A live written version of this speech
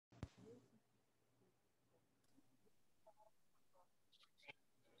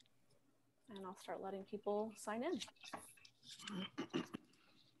And I'll start letting people sign in.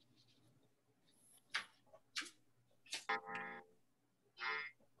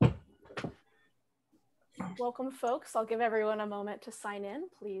 Welcome, folks. I'll give everyone a moment to sign in.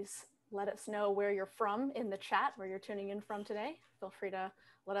 Please let us know where you're from in the chat, where you're tuning in from today. Feel free to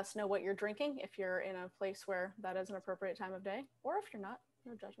let us know what you're drinking if you're in a place where that is an appropriate time of day, or if you're not,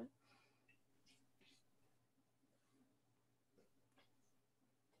 no judgment.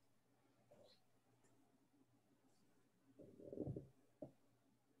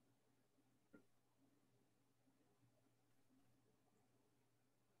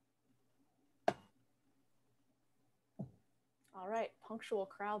 All right, punctual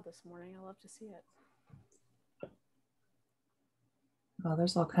crowd this morning. I love to see it. Oh,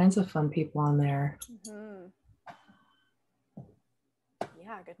 there's all kinds of fun people on there. Mm-hmm.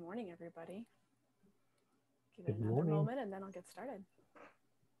 Yeah, good morning, everybody. Give it another moment and then I'll get started.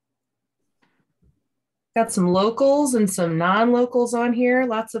 Got some locals and some non-locals on here.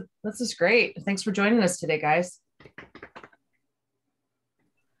 This is great. Thanks for joining us today, guys.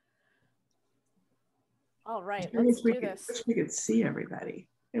 All right, let's do this. I wish we could see everybody.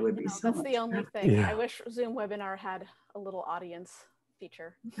 It would be so much That's the only better. thing. Yeah. I wish Zoom webinar had a little audience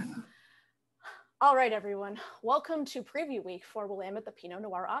feature. All right, everyone. Welcome to preview week for Willamette the Pinot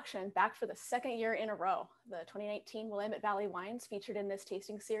Noir auction, back for the second year in a row. The 2019 Willamette Valley wines featured in this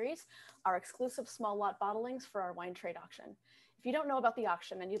tasting series are exclusive small lot bottlings for our wine trade auction. If you don't know about the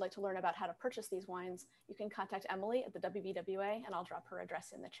auction and you'd like to learn about how to purchase these wines, you can contact Emily at the WVWA and I'll drop her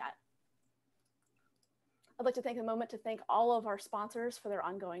address in the chat. I'd like to take a moment to thank all of our sponsors for their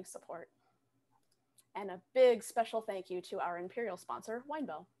ongoing support. And a big special thank you to our Imperial sponsor,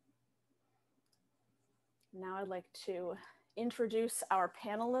 Winebow. Now I'd like to introduce our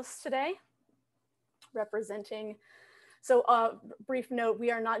panelists today, representing, so brief note,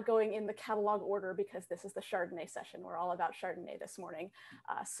 we are not going in the catalog order because this is the Chardonnay session. We're all about Chardonnay this morning.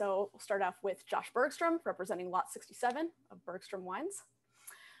 So we'll start off with Josh Bergström, representing lot 67 of Bergström Wines.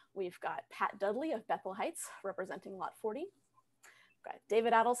 We've got Pat Dudley of Bethel Heights, representing lot 40. We've got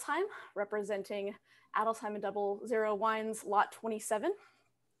David Adelsheim, representing Adelsheim of Adelsheim Wines, lot 27.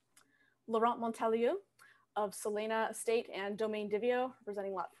 Laurent Montalieu of Soléna Estate and Domaine Divio,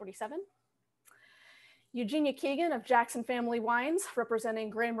 representing lot 47. Eugenia Keegan of Jackson Family Wines, representing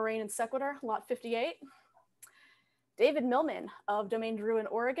Gran Moraine and Sequitur, lot 58. David Millman of Domaine Drouhin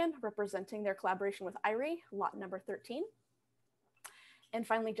Oregon, representing their collaboration with Eyrie, lot number 13. And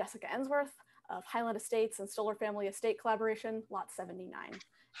finally, Jessica Endsworth of Hyland Estates and Stoller Family Estate Collaboration, lot 79.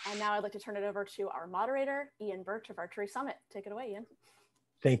 And now I'd like to turn it over to our moderator, Ian Burch of Archery Summit. Take it away, Ian.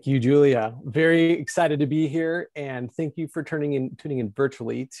 Thank you, Julia. Very excited to be here, and thank you for tuning in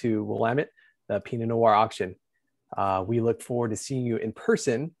virtually to Willamette, the Pinot Noir auction. We look forward to seeing you in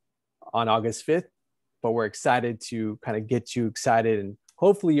person on August 5th, but we're excited to kind of get you excited, and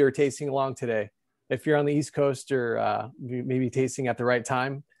hopefully you're tasting along today. If you're on the East Coast or maybe tasting at the right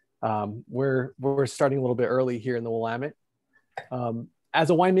time, we're starting a little bit early here in the Willamette. As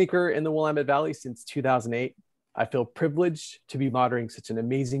a winemaker in the Willamette Valley since 2008, I feel privileged to be moderating such an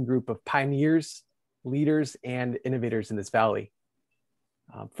amazing group of pioneers, leaders, and innovators in this valley.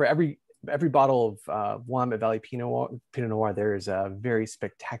 For every bottle of Willamette Valley Pinot Noir, there is a very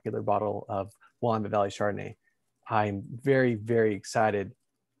spectacular bottle of Willamette Valley Chardonnay. I'm very, very excited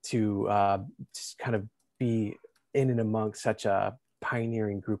to just kind of be in and amongst such a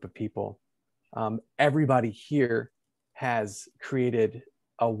pioneering group of people. Everybody here has created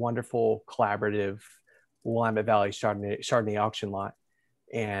a wonderful collaborative Willamette Valley Chardonnay auction lot,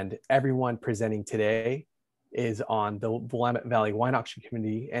 and everyone presenting today is on the Willamette Valley Wine Auction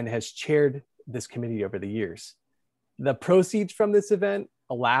Committee and has chaired this committee over the years. The proceeds from this event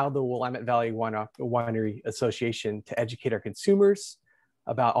allow the Willamette Valley Winery Association to educate our consumers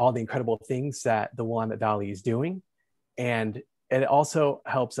about all the incredible things that the Willamette Valley is doing. And it also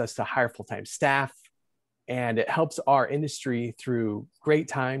helps us to hire full-time staff, and it helps our industry through great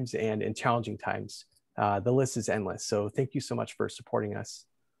times and in challenging times. The list is endless. So thank you so much for supporting us.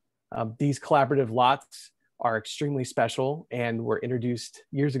 These collaborative lots are extremely special and were introduced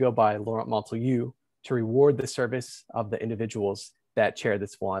years ago by Laurent Montalieu to reward the service of the individuals that chair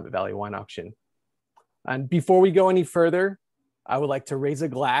this Willamette Valley wine auction. And before we go any further, I would like to raise a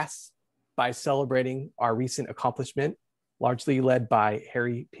glass by celebrating our recent accomplishment, largely led by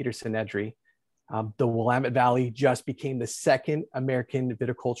Harry Peterson Edry. The Willamette Valley just became the second American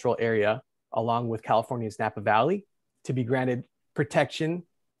viticultural area, along with California's Napa Valley, to be granted protection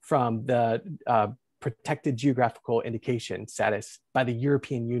from the protected geographical indication status by the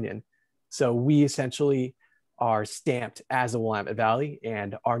European Union. So we essentially are stamped as a Willamette Valley,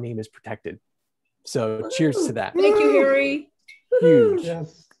 and our name is protected. So cheers to that. Thank you, Harry. Huge.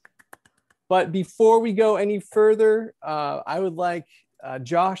 Yes. But before we go any further, I would like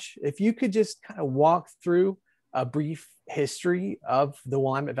Josh, if you could just kind of walk through a brief history of the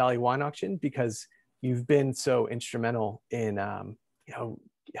Willamette Valley Wine Auction, because you've been so instrumental in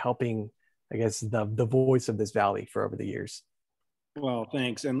helping, I guess, the voice of this valley for over the years. Well,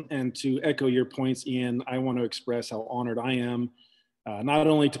 thanks. And to echo your points, Ian, I want to express how honored I am, not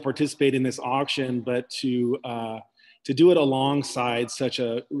only to participate in this auction, but to do it alongside such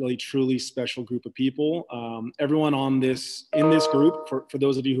a really truly special group of people. Everyone in this group, for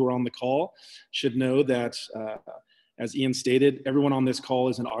those of you who are on the call, should know that, as Ian stated, everyone on this call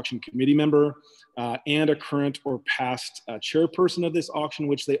is an auction committee member and a current or past chairperson of this auction,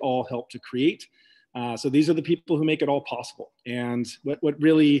 which they all helped to create. So these are the people who make it all possible. And what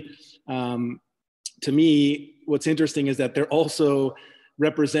really, to me, what's interesting is that they're also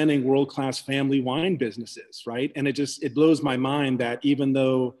representing world-class family wine businesses, right? And it blows my mind that even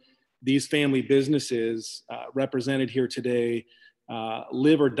though these family businesses represented here today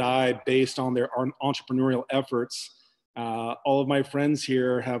live or die based on their entrepreneurial efforts, all of my friends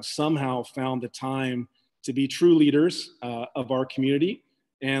here have somehow found the time to be true leaders of our community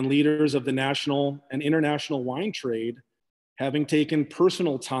and leaders of the national and international wine trade, having taken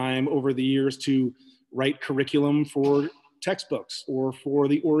personal time over the years to write curriculum for textbooks or for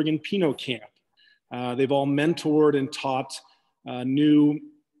the Oregon Pinot Camp. They've all mentored and taught new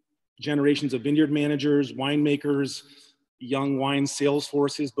generations of vineyard managers, winemakers, young wine sales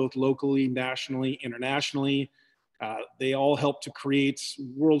forces, both locally, nationally, internationally. They all help to create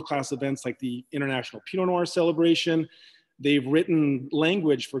world-class events like the International Pinot Noir Celebration. They've written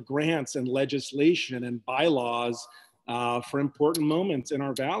language for grants and legislation and bylaws for important moments in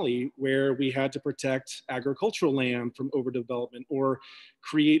our valley where we had to protect agricultural land from overdevelopment or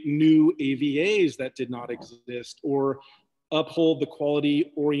create new AVAs that did not exist or uphold the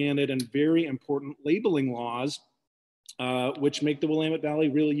quality-oriented and very important labeling laws which make the Willamette Valley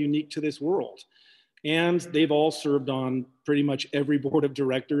really unique to this world. And they've all served on pretty much every board of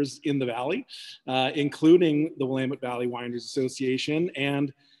directors in the Valley, including the Willamette Valley Wineries Association.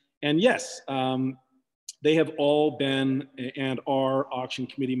 And yes, they have all been and are auction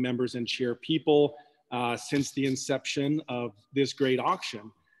committee members and chair people since the inception of this great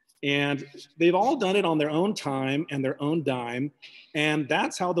auction. And they've all done it on their own time and their own dime. And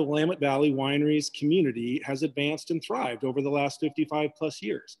that's how the Willamette Valley Wineries community has advanced and thrived over the last 55 plus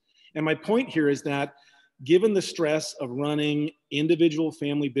years. And my point here is that given the stress of running individual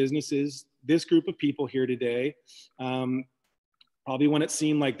family businesses, this group of people here today, probably when it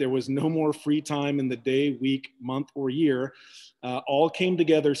seemed like there was no more free time in the day, week, month, or year, all came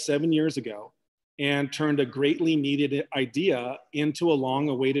together 7 years ago and turned a greatly needed idea into a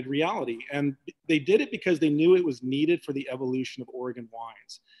long-awaited reality. And they did it because they knew it was needed for the evolution of Oregon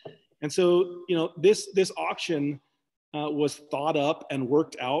wines. And so, you know, this auction was thought up and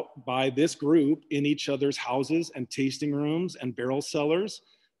worked out by this group in each other's houses and tasting rooms and barrel cellars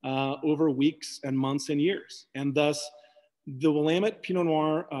over weeks and months and years. And thus, the Willamette Pinot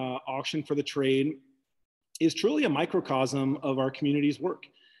Noir auction for the trade is truly a microcosm of our community's work.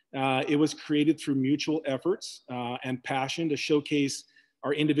 It was created through mutual efforts and passion to showcase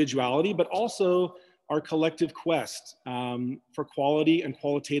our individuality, but also our collective quest for quality and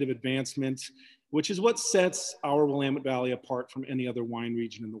qualitative advancement, which is what sets our Willamette Valley apart from any other wine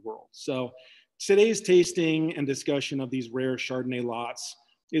region in the world. So today's tasting and discussion of these rare Chardonnay lots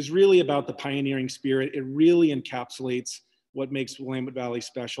is really about the pioneering spirit. It really encapsulates what makes Willamette Valley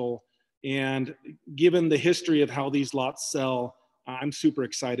special. And given the history of how these lots sell, I'm super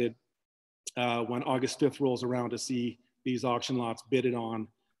excited when August 5th rolls around to see these auction lots bidded on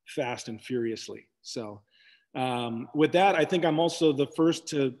fast and furiously. So with that, I think I'm also the first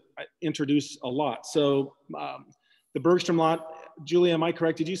to introduce a lot. So the Bergström lot, Julia, am I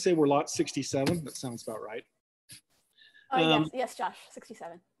correct? Did you say we're lot 67? That sounds about right. Yes, Josh,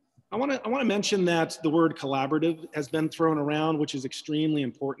 67. I want to mention that the word collaborative has been thrown around, which is extremely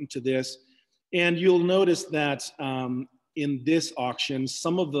important to this. And you'll notice that in this auction,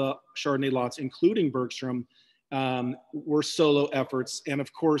 some of the Chardonnay lots, including Bergström, were solo efforts. And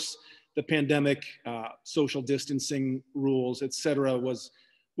of course, the pandemic, social distancing rules, et cetera, was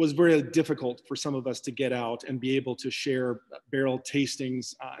very difficult for some of us to get out and be able to share barrel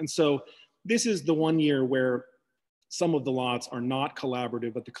tastings. And so this is the one year where some of the lots are not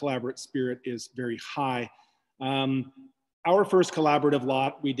collaborative, but the collaborative spirit is very high. Our first collaborative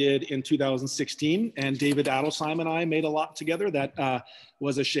lot we did in 2016, and David Adelsheim and I made a lot together that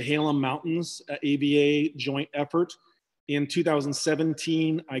was a Chehalem Mountains AVA joint effort. In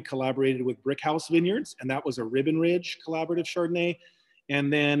 2017, I collaborated with Brickhouse Vineyards, and that was a Ribbon Ridge collaborative Chardonnay.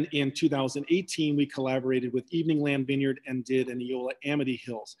 And then in 2018, we collaborated with Evening Land Vineyard and did an Eola Amity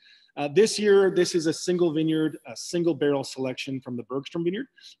Hills. This year, this is a single vineyard, a single barrel selection from the Bergström Vineyard,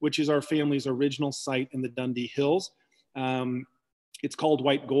 which is our family's original site in the Dundee Hills. It's called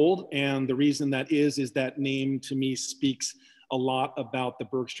White Gold, and the reason that is that name to me speaks a lot about the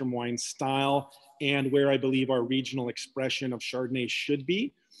Bergström wine style and where I believe our regional expression of Chardonnay should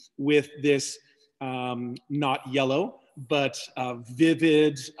be, with this not yellow, but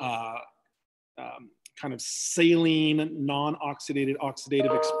vivid, kind of saline, non-oxidated,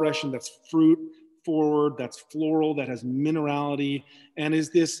 oxidative expression that's fruit forward, that's floral, that has minerality, and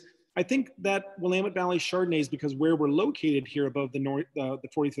is this, I think that Willamette Valley Chardonnays, because where we're located here above the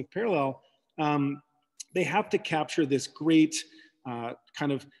 45th parallel, they have to capture this great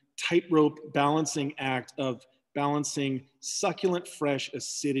kind of tightrope balancing act of balancing succulent, fresh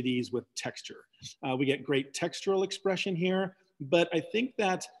acidities with texture. We get great textural expression here, but I think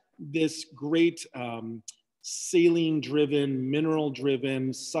that this great saline-driven,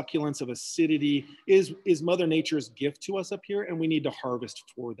 mineral-driven succulence of acidity is Mother Nature's gift to us up here, and we need to harvest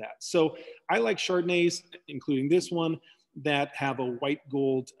for that. So I like Chardonnays, including this one, that have a white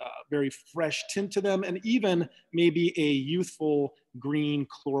gold, very fresh tint to them, and even maybe a youthful green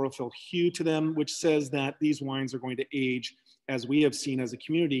chlorophyll hue to them, which says that these wines are going to age, as we have seen as a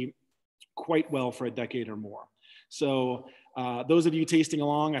community, quite well for a decade or more. So those of you tasting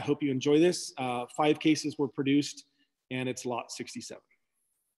along, I hope you enjoy this. 5 cases were produced, and it's lot 67.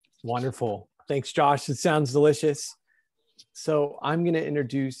 Wonderful. Thanks, Josh. It sounds delicious. So I'm going to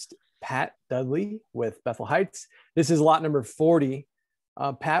introduce Pat Dudley with Bethel Heights. This is lot number 40.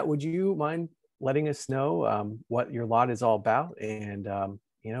 Pat, would you mind letting us know what your lot is all about and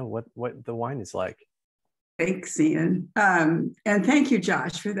you know what the wine is like? Thanks, Ian. And thank you,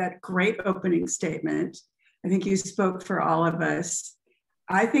 Josh, for that great opening statement. I think you spoke for all of us.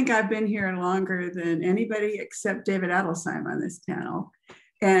 I think I've been here longer than anybody except David Adelsheim on this panel.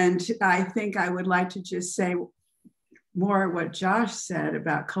 And I think I would like to just say more what Josh said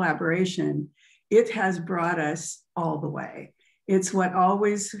about collaboration. It has brought us all the way. It's what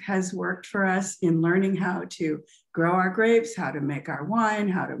always has worked for us in learning how to grow our grapes, how to make our wine,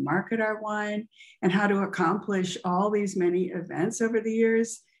 how to market our wine, and how to accomplish all these many events over the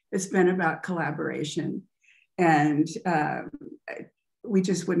years. It's been about collaboration. And we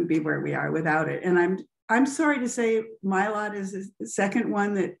just wouldn't be where we are without it. And I'm sorry to say my lot is the second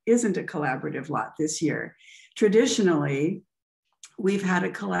one that isn't a collaborative lot this year. Traditionally, we've had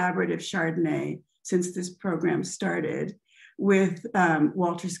a collaborative Chardonnay since this program started with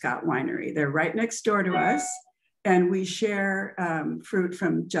Walter Scott Winery. They're right next door to us, and we share fruit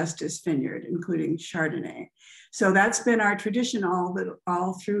from Justice Vineyard, including Chardonnay. So that's been our tradition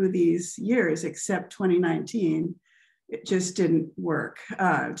all through these years, except 2019. It just didn't work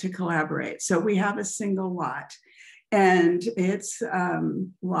to collaborate. So we have a single lot, and it's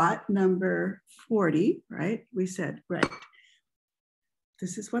lot number 40, right? We said, right.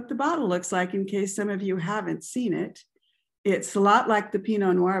 This is what the bottle looks like in case some of you haven't seen it. It's a lot like the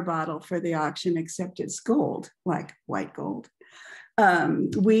Pinot Noir bottle for the auction, except it's gold, like white gold.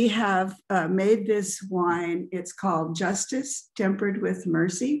 We have made this wine. It's called Justice Tempered with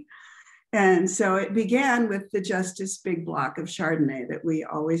Mercy. And so it began with the Justice Big Block of Chardonnay that we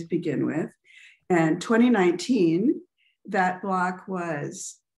always begin with. And 2019, that block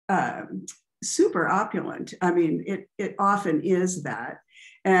was super opulent. I mean, it often is that.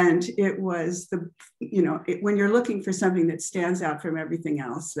 And it was when you're looking for something that stands out from everything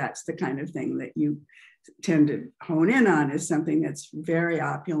else, that's the kind of thing that you tend to hone in on, is something that's very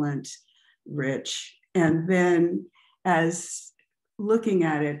opulent, rich. And then as looking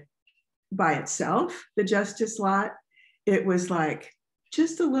at it by itself, the Justice lot, it was like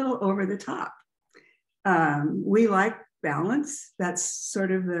just a little over the top. We like balance. That's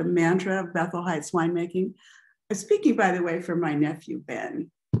sort of the mantra of Bethel Heights winemaking. Speaking, by the way, for my nephew, Ben,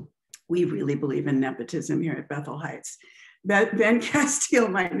 we really believe in nepotism here at Bethel Heights. Ben Castile,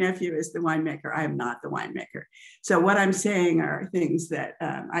 my nephew, is the winemaker. I am not the winemaker. So what I'm saying are things that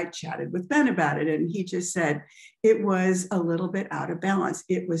I chatted with Ben about it, and he just said it was a little bit out of balance.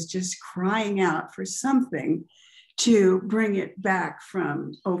 It was just crying out for something to bring it back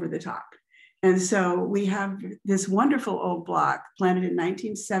from over the top. And so we have this wonderful old block planted in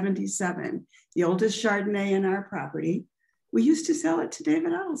 1977, the oldest Chardonnay in our property. We used to sell it to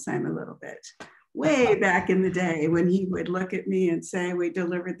David Adelsheim a little bit, way back in the day when he would look at me and say, we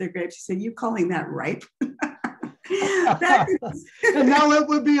delivered the grapes. He said, you calling that ripe? And now it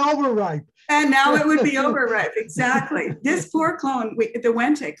would be overripe. And now it would be overripe. Exactly. This poor clone, the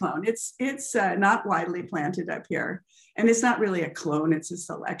Wente clone, it's not widely planted up here. And it's not really a clone, it's a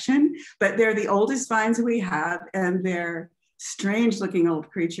selection, but they're the oldest vines we have, and they're strange looking old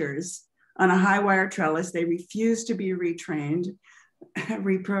creatures on a high wire trellis. They refuse to be retrained,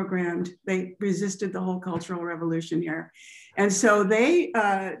 reprogrammed. They resisted the whole cultural revolution here. And so they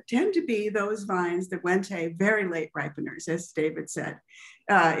tend to be those vines that Wente, very late ripeners, as David said.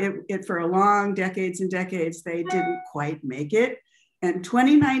 For a long decades and decades, they didn't quite make it. And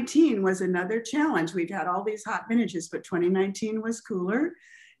 2019 was another challenge. We've had all these hot vintages, but 2019 was cooler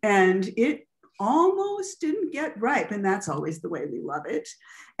and it almost didn't get ripe. And that's always the way we love it.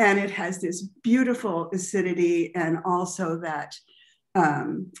 And it has this beautiful acidity and also that,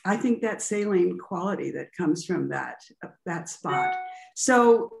 I think that saline quality that comes from that spot.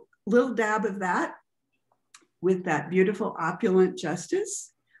 So little dab of that with that beautiful opulent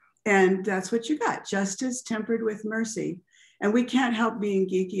justice. And that's what you got, justice tempered with mercy. And we can't help being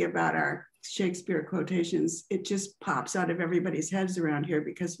geeky about our Shakespeare quotations. It just pops out of everybody's heads around here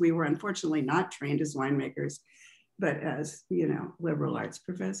because we were unfortunately not trained as winemakers, but as, liberal arts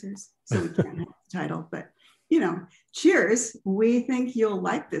professors. So we can't have the title, but cheers. We think you'll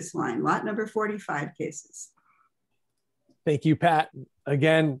like this wine, lot number 45 cases. Thank you, Pat.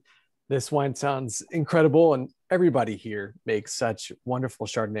 Again, this wine sounds incredible and everybody here makes such wonderful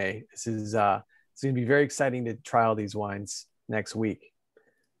Chardonnay. This is it's going to be very exciting to try all these wines next week.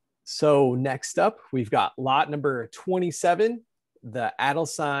 So next up, we've got lot number 27, the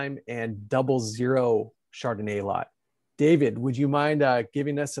Adelsheim and 00 Chardonnay lot. David, would you mind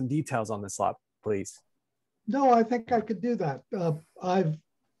giving us some details on this lot, please? No, I think I could do that. I've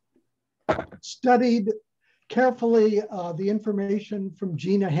studied carefully the information from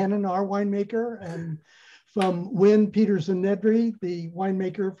Gina Hennon, our winemaker, and from Wynn Peterson-Nedry, the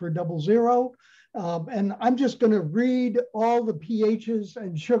winemaker for 00. And I'm just going to read all the pHs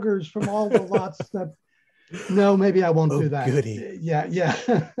and sugars from all the lots that, no, maybe I won't do that. Goody. Yeah.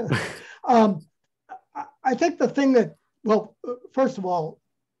 I think the thing that, well, first of all,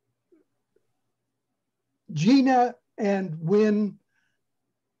 Gina and Wynn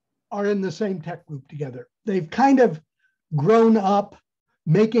are in the same tech group together. They've kind of grown up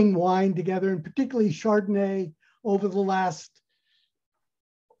making wine together, and particularly Chardonnay over the last,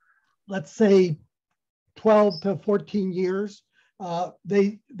 let's say, 12 to 14 years.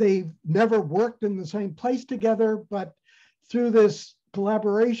 They've never worked in the same place together, but through this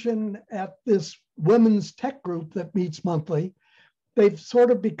collaboration at this women's tech group that meets monthly, they've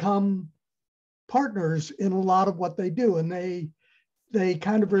sort of become partners in a lot of what they do, and they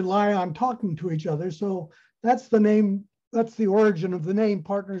kind of rely on talking to each other. So that's the name, that's the origin of the name,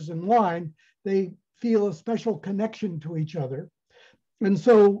 Partners in Wine. They feel a special connection to each other. And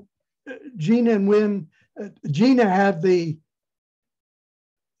so Gina and Wynn, Gina had the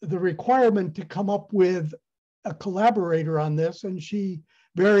requirement to come up with a collaborator on this, and she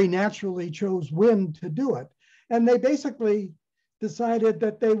very naturally chose Wynn to do it. And they basically decided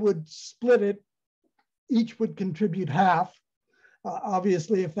that they would split it. Each would contribute half.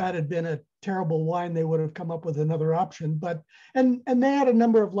 Obviously, if that had been a terrible wine, they would have come up with another option. But and they had a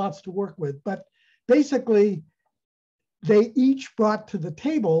number of lots to work with. But basically, they each brought to the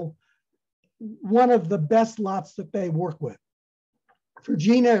table one of the best lots that they work with. For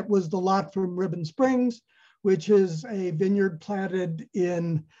Gina, it was the lot from Ribbon Springs, which is a vineyard planted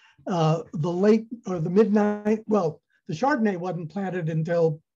in the late or the mid-90s. Well, the Chardonnay wasn't planted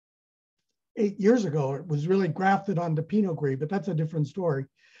until 8 years ago. It was really grafted onto Pinot Gris, but that's a different story.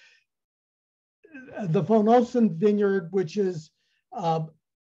 The Von Olsen vineyard, which is kind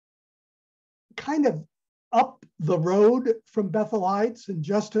of up the road from Bethel Heights and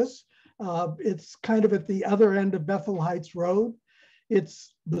Justice. It's kind of at the other end of Bethel Heights Road.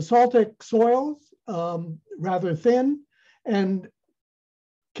 It's basaltic soils, rather thin, and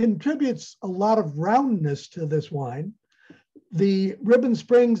contributes a lot of roundness to this wine. The Ribbon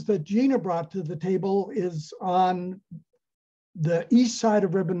Springs that Gina brought to the table is on the east side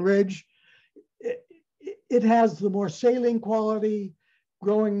of Ribbon Ridge. It has the more saline quality,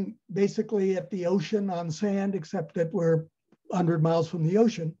 growing basically at the ocean on sand, except that we're 100 miles from the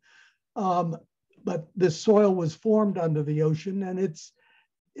ocean. But this soil was formed under the ocean, and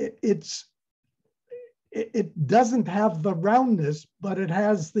it doesn't have the roundness, but it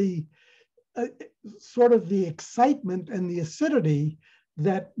has the sort of the excitement and the acidity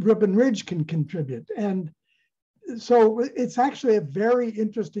that Ribbon Ridge can contribute. And so it's actually a very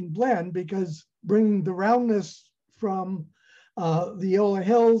interesting blend, because bringing the roundness from the Eola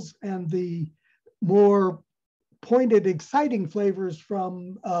Hills and the more pointed, exciting flavors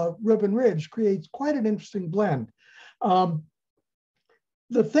from Ribbon Ridge creates quite an interesting blend.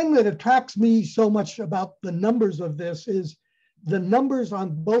 The thing that attracts me so much about the numbers of this is the numbers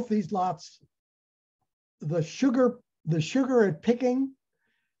on both these lots. The sugar at picking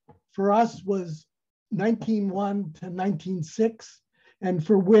for us was 19.1 to 19.6, and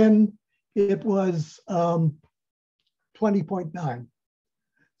for Wynn it was 20.9.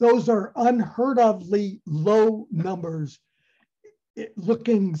 Those are unheard ofly low numbers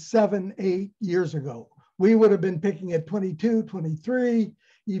looking 7-8 years ago. We would have been picking at 22, 23,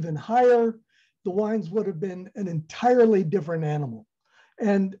 even higher. The wines would have been an entirely different animal.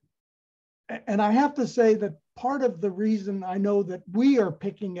 And I have to say that part of the reason I know that we are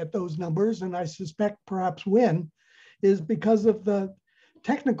picking at those numbers, and I suspect perhaps Wynn, is because of the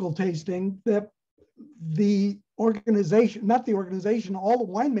technical tasting that the organization, not the organization, all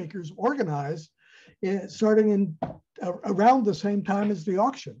the winemakers organize, starting around the same time as the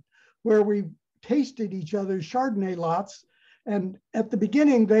auction, where we tasted each other's Chardonnay lots. And at the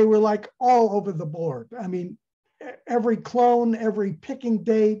beginning, they were like all over the board. I mean, every clone, every picking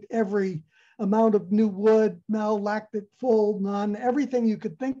date, every amount of new wood, malolactic, full, none, everything you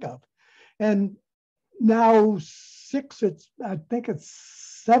could think of. And now I think it's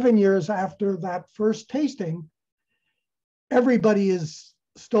 7 years after that first tasting, everybody is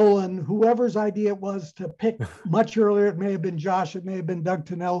stolen. Whoever's idea it was to pick much earlier, it may have been Josh, it may have been Doug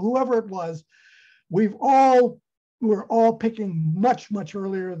Tennell, whoever it was, we're all picking much, much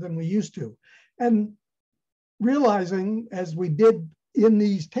earlier than we used to. And realizing, as we did in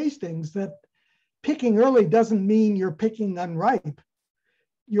these tastings, that picking early doesn't mean you're picking unripe.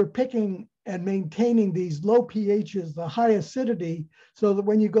 You're picking and maintaining these low pHs, the high acidity, so that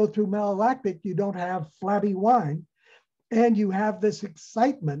when you go through malolactic, you don't have flabby wine. And you have this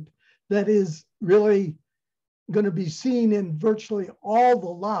excitement that is really going to be seen in virtually all the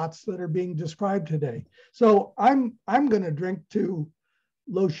lots that are being described today. So I'm going to drink to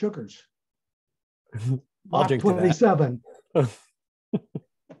low sugars. I'll drink 27. To that.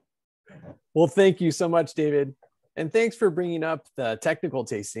 Well, thank you so much, David. And thanks for bringing up the technical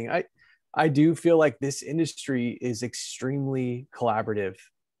tasting. I do feel like this industry is extremely collaborative.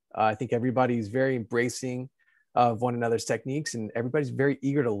 I think everybody's very embracing of one another's techniques, and everybody's very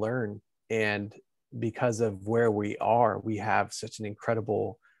eager to learn. And because of where we are, we have such an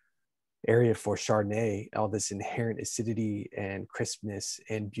incredible area for Chardonnay, all this inherent acidity and crispness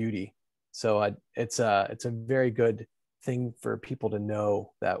and beauty. So it's a very good thing for people to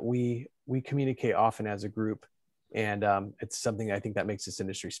know that we communicate often as a group, and it's something I think that makes this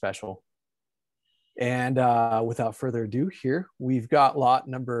industry special. And without further ado, here we've got lot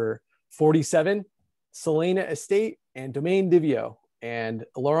number 47, Soléna Estate and Domaine Divio. And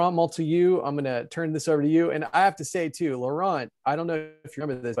Laurent Montalieu, I'm going to turn this over to you. And I have to say too, Laurent, I don't know if you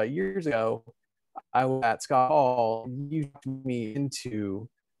remember this, but years ago, I was at Scott Hall. You took me into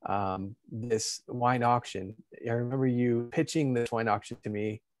this wine auction. I remember you pitching this wine auction to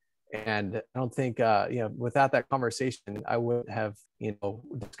me. And I don't think, without that conversation, I would have,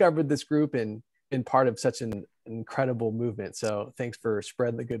 discovered this group and been part of such an incredible movement. So thanks for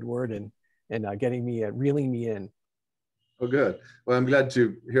spreading the good word and getting me, reeling me in. Oh, good. Well, I'm glad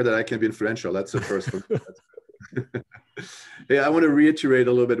to hear that I can be influential. That's the first one. Hey, I want to reiterate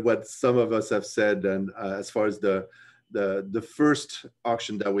a little bit what some of us have said, and as far as the first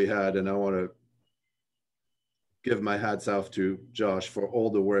auction that we had, and I want to give my hats off to Josh for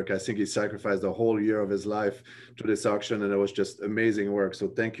all the work. I think he sacrificed a whole year of his life to this auction, and it was just amazing work. So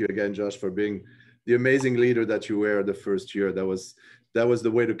thank you again, Josh, for being the amazing leader that you were the first year. That was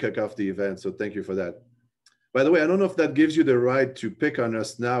the way to kick off the event. So thank you for that. By the way, I don't know if that gives you the right to pick on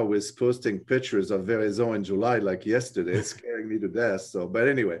us now with posting pictures of Veraison in July like yesterday. It's scaring me to death. So, but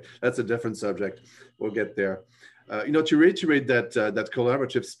anyway, that's a different subject. We'll get there. To reiterate that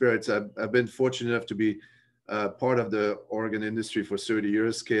collaborative spirit, I've been fortunate enough to be part of the Oregon industry for 30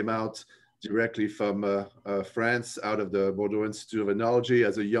 years. Came out directly from France, out of the Bordeaux Institute of Enology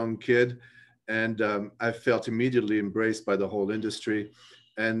as a young kid, and I felt immediately embraced by the whole industry.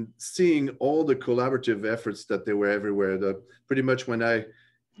 And seeing all the collaborative efforts that they were everywhere. Pretty much when I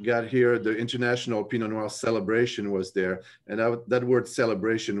got here, the International Pinot Noir celebration was there. And that word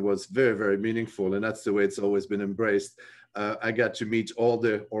celebration was very, very meaningful. And that's the way it's always been embraced. I got to meet all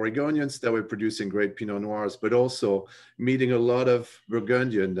the Oregonians that were producing great Pinot Noirs, but also meeting a lot of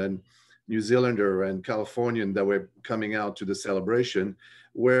Burgundian and New Zealander and Californian that were coming out to the celebration,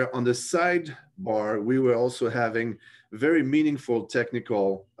 where on the sidebar, we were also having very meaningful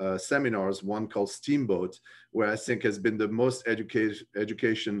technical seminars, one called Steamboat, where I think has been the most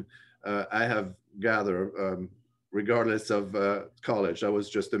education I have gathered regardless of college. That was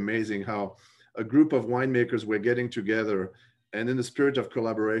just amazing how a group of winemakers were getting together, and in the spirit of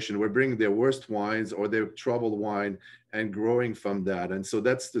collaboration, we're bringing their worst wines or their troubled wine and growing from that. And so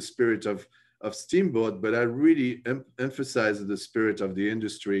that's the spirit of Steamboat, but I really emphasize the spirit of the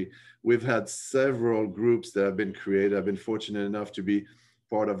industry. We've had several groups that have been created. I've been fortunate enough to be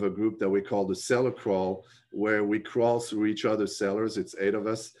part of a group that we call the Cellar Crawl, where we crawl through each other's cellars. It's 8 of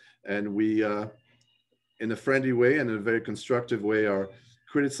us, and we, in a friendly way and in a very constructive way, are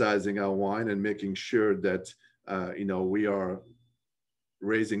criticizing our wine and making sure that you know, we are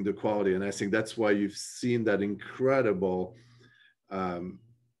raising the quality. And I think that's why you've seen that incredible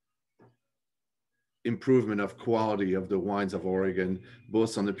improvement of quality of the wines of Oregon,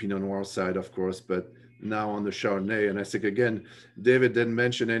 both on the Pinot Noir side, of course, but now on the Chardonnay. And I think, again, David didn't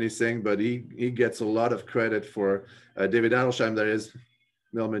mention anything, but he gets a lot of credit for David Adelsheim, that is.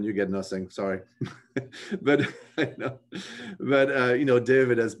 Millman, you get nothing, sorry. But I know, but you know,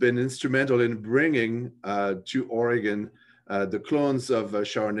 David has been instrumental in bringing to Oregon the clones of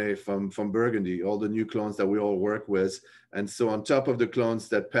Chardonnay from Burgundy, all the new clones that we all work with. And so on top of the clones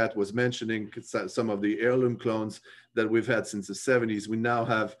that Pat was mentioning, some of the heirloom clones that we've had since the 70s, we now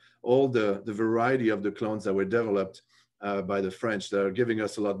have all the variety of the clones that were developed by the French that are giving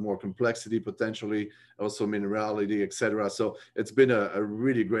us a lot more complexity, potentially, also minerality, etc. So it's been a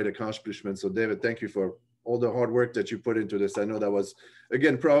really great accomplishment. So David, thank you for all the hard work that you put into this. I know that was,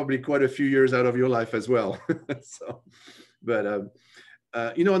 again, probably quite a few years out of your life as well. So, but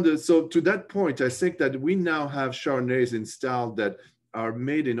you know, so to that point, I think that we now have Chardonnays in style that are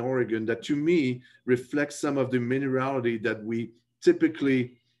made in Oregon that, to me, reflect some of the minerality that we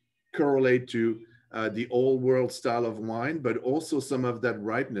typically correlate to the old world style of wine, but also some of that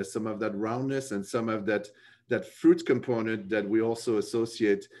ripeness, some of that roundness, and some of that fruit component that we also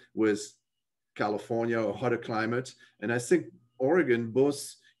associate with California or hotter climate. And I think Oregon,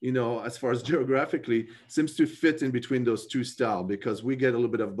 both, you know, as far as geographically, seems to fit in between those two styles, because we get a little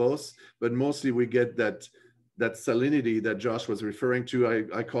bit of both, but mostly we get that salinity that Josh was referring to.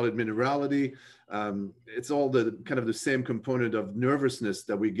 I call it minerality. It's all the kind of the same component of nervousness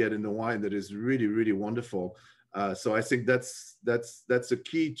that we get in the wine that is really, really wonderful. So I think that's a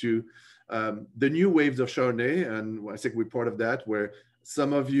key to the new waves of Chardonnay, and I think we're part of that, where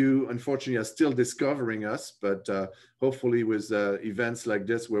some of you, unfortunately, are still discovering us, but hopefully with events like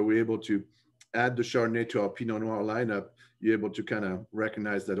this, where we're able to add the Chardonnay to our Pinot Noir lineup, you're able to kind of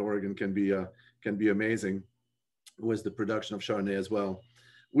recognize that Oregon can be amazing with the production of Chardonnay as well.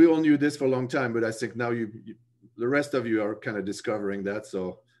 We all knew this for a long time, but I think now the rest of you are kind of discovering that.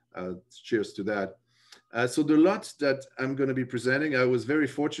 So cheers to that. So the lots that I'm going to be presenting, I was very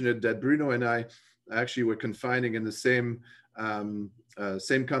fortunate that Bruno and I actually were confining in the same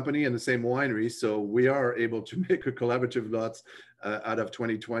company and the same winery. So we are able to make a collaborative lots out of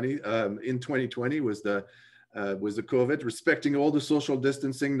 2020. In 2020 was the COVID, respecting all the social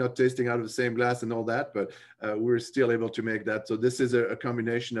distancing, not tasting out of the same glass and all that, but we're still able to make that. So this is a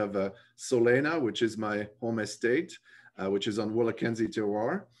combination of Soléna, which is my home estate, which is on Willackenzie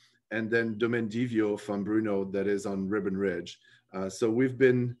terroir, and then Domaine Divio from Bruno that is on Ribbon Ridge. So we've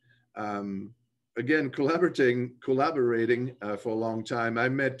been, again, collaborating for a long time. I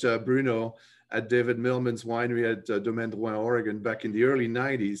met Bruno at David Millman's winery at Domaine Drouhin Oregon back in the early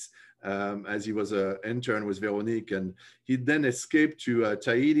 90s. As he was an intern with Veronique, and he then escaped to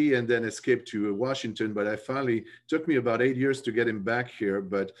Tahiti and then escaped to Washington. But took me about 8 years to get him back here,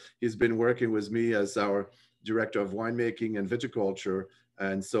 but he's been working with me as our director of winemaking and viticulture.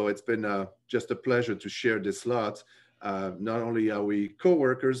 And so it's been just a pleasure to share this lot. Not only are we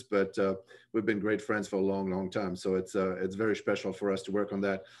co-workers, but we've been great friends for a long, long time. So it's very special for us to work on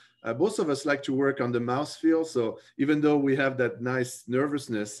that. Both of us like to work on the mouthfeel. So even though we have that nice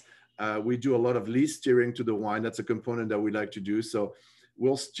nervousness, we do a lot of lees steering to the wine. That's a component that we like to do. So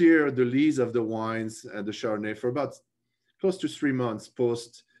we'll steer the lees of the wines and the Chardonnay for about close to 3 months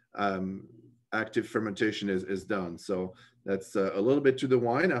post active fermentation is done. So that's a little bit to the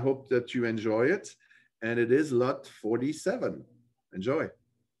wine. I hope that you enjoy it. And it is lot 47. Enjoy.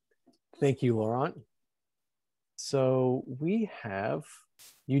 Thank you, Laurent. So we have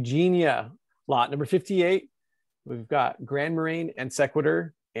Eugenia, lot number 58. We've got Gran Moraine and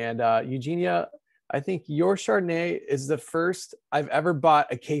Sequitur. And Eugenia, I think your Chardonnay is the first I've ever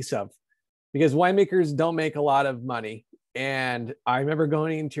bought a case of, because winemakers don't make a lot of money. And I remember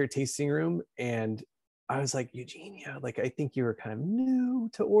going into your tasting room and I was like, Eugenia, like, I think you were kind of new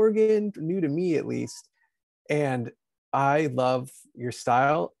to Oregon, new to me at least. And I love your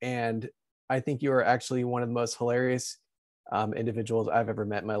style. And I think you are actually one of the most hilarious individuals I've ever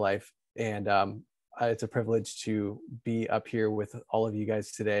met in my life. And It's a privilege to be up here with all of you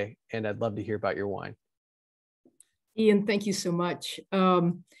guys today, and I'd love to hear about your wine. Ian, thank you so much.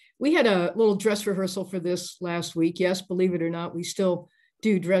 We had a little dress rehearsal for this last week. Yes, believe it or not, we still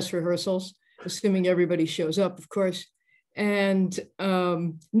do dress rehearsals, assuming everybody shows up, of course. And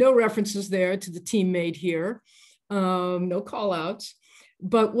no references there to the team made here, no call outs.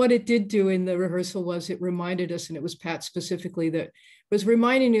 But what it did do in the rehearsal was it reminded us, and it was Pat specifically that was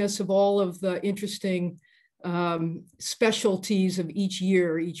reminding us of all of the interesting specialties of each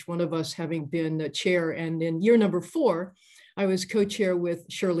year, each one of us having been a chair. And in year number 4, I was co-chair with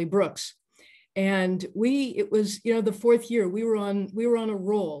Shirley Brooks. And it was, you know, the 4th year, we were on a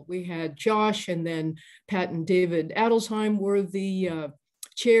roll. We had Josh, and then Pat and David Adelsheim were the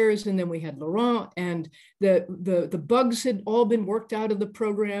chairs, and then we had Laurent, and the bugs had all been worked out of the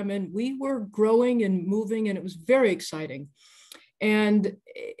program, and we were growing and moving, and it was very exciting. And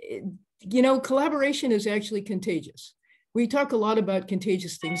you know, collaboration is actually contagious. We talk a lot about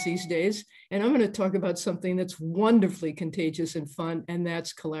contagious things these days, and I'm going to talk about something that's wonderfully contagious and fun, and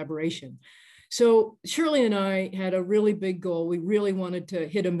that's collaboration. So Shirley and I had a really big goal. We really wanted to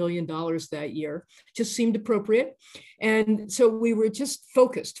hit $1 million that year. Just seemed appropriate. And so we were just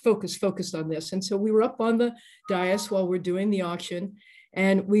focused on this. And so we were up on the dais while we're doing the auction,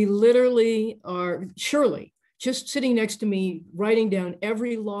 and we literally are, Shirley, just sitting next to me, writing down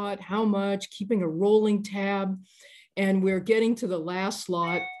every lot, how much, keeping a rolling tab. And we're getting to the last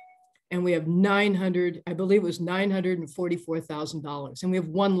lot, and we have I believe it was $944,000. And we have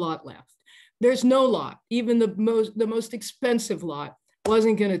 1 lot left. There's no lot, even the most expensive lot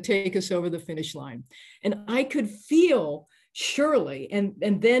wasn't going to take us over the finish line. And I could feel Shirley and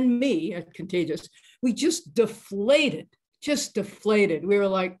then me at Contagious, we just deflated. We were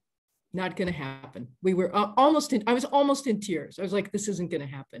like, not going to happen. We were I was almost in tears. I was like, this isn't going to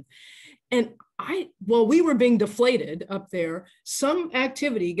happen. And while we were being deflated up there, some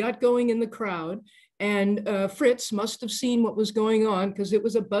activity got going in the crowd, and Fritz must have seen what was going on, because it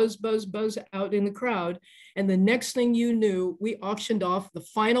was a buzz out in the crowd. And the next thing you knew, we auctioned off the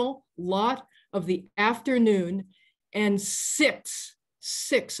final lot of the afternoon, and six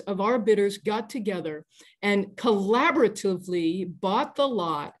of our bidders got together and collaboratively bought the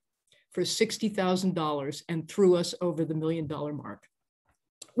lot for $60,000 and threw us over the $1 million mark.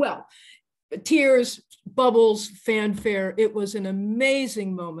 Well, tears, bubbles, fanfare. It was an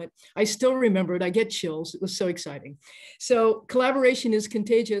amazing moment. I still remember it. I get chills. It was so exciting. So collaboration is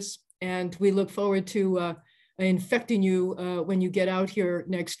contagious, and we look forward to infecting you when you get out here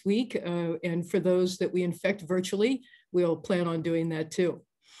next week. And for those that we infect virtually, we'll plan on doing that too.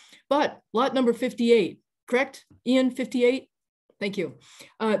 But lot number 58, correct? Ian, 58? Thank you.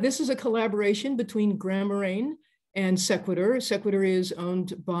 This is a collaboration between Gran Moraine and Sequitur. Sequitur is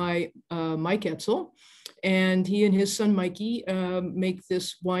owned by Mike Etzel, and he and his son Mikey make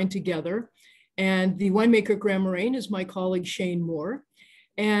this wine together. And the winemaker Gran Moraine is my colleague Shane Moore.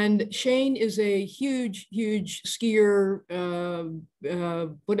 And Shane is a huge skier,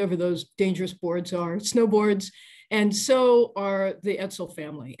 whatever those dangerous boards are, snowboards. And so are the Etzel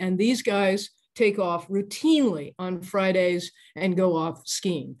family. And these guys take off routinely on Fridays and go off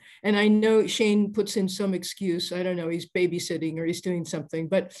skiing. And I know Shane puts in some excuse. I don't know, he's babysitting or he's doing something,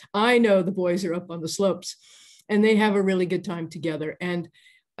 but I know the boys are up on the slopes and they have a really good time together. And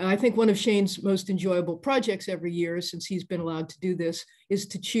I think one of Shane's most enjoyable projects every year, since he's been allowed to do this, is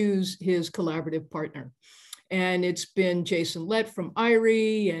to choose his collaborative partner. And it's been Jason Lett from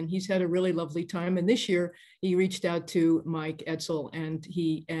Eyrie, and he's had a really lovely time. And this year he reached out to Mike Etzel, and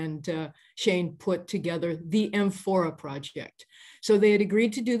he and Shane put together the Amphora project. So they had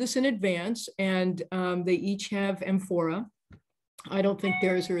agreed to do this in advance, and they each have Amphora. I don't think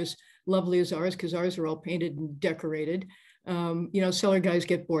theirs are as lovely as ours, because ours are all painted and decorated. You know, cellar guys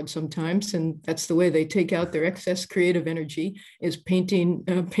get bored sometimes, and that's the way they take out their excess creative energy, is painting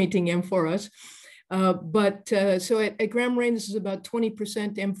amphoras. So at Gran Moraine, this is about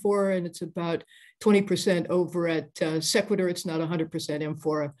 20% amphora, and it's about 20% over at Sequitur. It's not 100%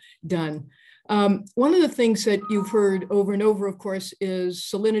 amphora done. One of the things that you've heard over and over, of course, is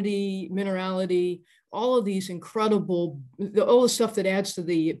salinity, minerality, all of these incredible, all the stuff that adds to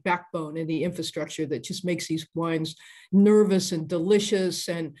the backbone and the infrastructure that just makes these wines nervous and delicious.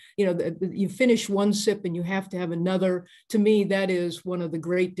 And, you know, you finish one sip and you have to have another. To me, that is one of the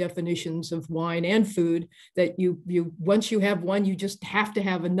great definitions of wine and food, that you once you have one, you just have to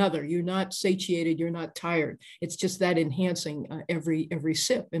have another. You're not satiated, you're not tired. It's just that enhancing every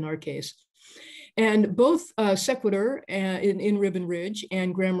sip in our case. And both Sequitur in Ribbon Ridge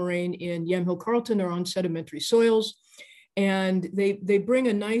and Gran Moraine in Yamhill Carlton are on sedimentary soils. And they bring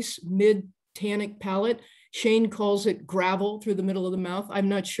a nice tannic palate. Shane calls it gravel through the middle of the mouth. I'm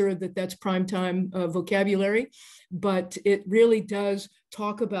not sure that that's primetime vocabulary, but it really does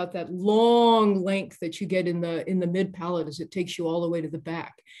talk about that long length that you get in the mid palate as it takes you all the way to the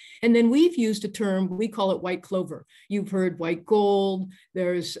back. And then we've used a term, we call it white clover. You've heard white gold.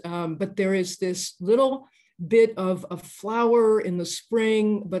 But there is this little bit of a flower in the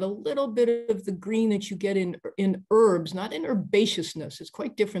spring, but a little bit of the green that you get in herbs, not in herbaceousness. It's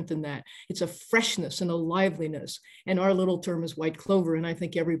quite different than that. It's a freshness and a liveliness. And our little term is white clover, and I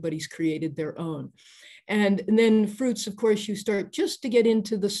think everybody's created their own. And then fruits, of course, you start just to get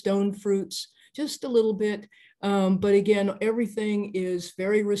into the stone fruits, just a little bit. But again, everything is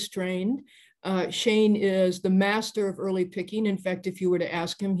very restrained. Shane is the master of early picking. In fact, if you were to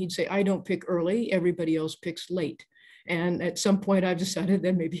ask him, he'd say, I don't pick early, everybody else picks late. And at some point I've decided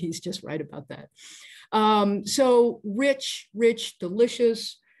that maybe he's just right about that. So rich,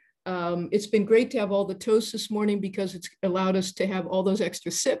 delicious. It's been great to have all the toast this morning because it's allowed us to have all those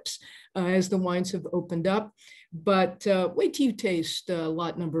extra sips as the wines have opened up. But wait till you taste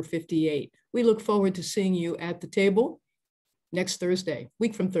lot number 58. We look forward to seeing you at the table next Thursday,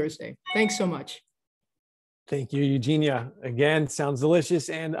 week from Thursday. Thanks so much. Thank you, Eugenia. Again, sounds delicious.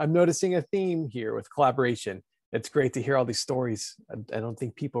 And I'm noticing a theme here with collaboration. It's great to hear all these stories. I don't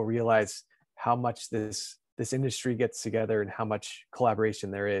think people realize how much this industry gets together and how much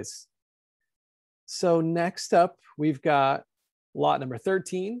collaboration there is. So next up, we've got lot number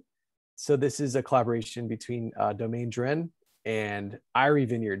 13. So this is a collaboration between Domaine Drouhin and Eyrie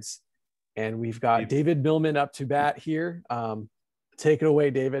Vineyards. And we've got David Millman up to bat here. Take it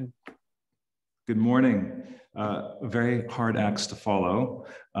away, David. Good morning. Very hard acts to follow.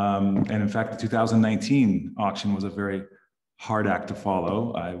 And in fact, the 2019 auction was a very hard act to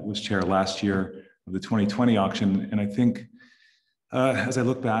follow. I was chair last year of the 2020 auction. And I think as I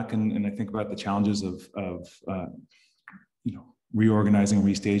look back and I think about the challenges of reorganizing,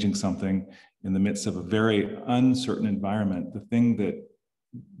 restaging something in the midst of a very uncertain environment, the thing that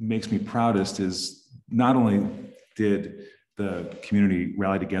makes me proudest is not only did the community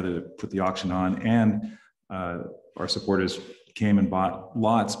rally together to put the auction on and our supporters came and bought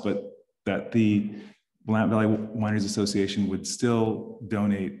lots, but that the Willamette Valley Wineries Association would still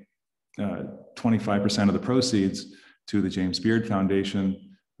donate 25% of the proceeds to the James Beard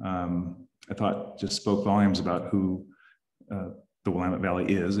Foundation. I thought just spoke volumes about who the Willamette Valley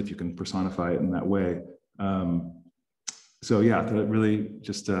is, if you can personify it in that way. So yeah, that really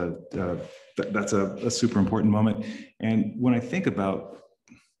just that's a super important moment. And when I think about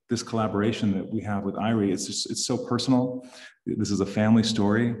this collaboration that we have with Eyrie, it's so personal. This is a family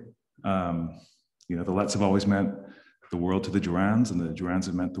story. The Letts have always meant the world to the Drouhins, and the Drouhins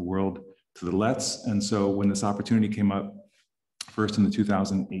have meant the world to the Letts. And so when this opportunity came up, first in the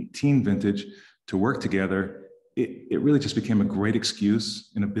 2018 vintage, to work together, it really just became a great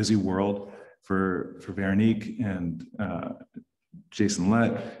excuse in a busy world for Veronique and Jason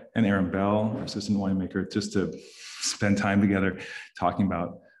Lett and Aaron Bell, our assistant winemaker, just to spend time together talking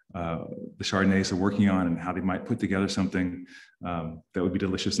about the Chardonnays they're working on and how they might put together something that would be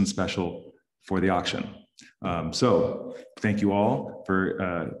delicious and special for the auction. So thank you all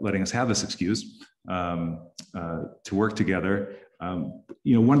for letting us have this excuse to work together.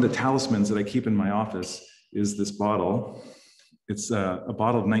 One of the talismans that I keep in my office is this bottle. It's a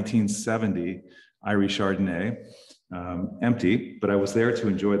bottle of 1970 Eyrie Chardonnay, empty, but I was there to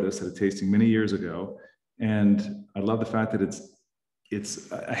enjoy this at a tasting many years ago. And I love the fact that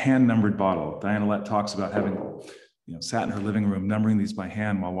it's a hand-numbered bottle. Diana Lett talks about having sat in her living room numbering these by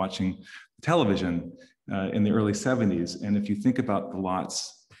hand while watching television in the early 70s. And if you think about the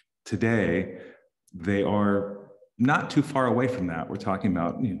lots today, they are not too far away from that. We're talking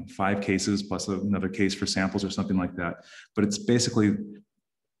about 5 cases plus another case for samples or something like that. But it's basically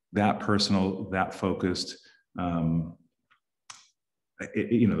that personal, that focused. The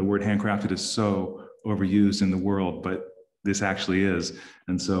word handcrafted is so overused in the world, but this actually is.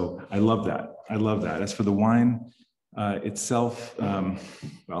 And so I love that. I love that. As for the wine itself,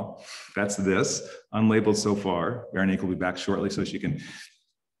 well, that's this, unlabeled so far. Veronique will be back shortly so she can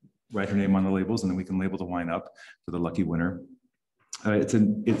write her name on the labels, and then we can label the wine up for the lucky winner. It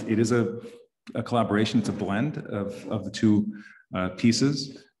is a collaboration. It's a blend of the two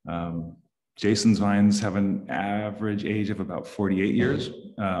pieces. Jason's vines have an average age of about 48 years.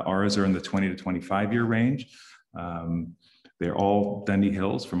 Ours are in the 20 to 25 year range. They're all Dundee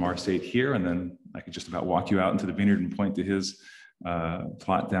Hills from our state here, and then I could just about walk you out into the vineyard and point to his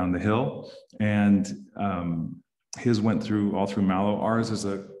plot down the hill. And his went all through Mallow. Ours is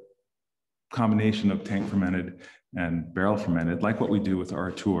a combination of tank fermented and barrel fermented, like what we do with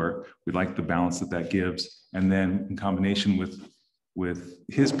our tour. We like the balance that that gives. And then in combination with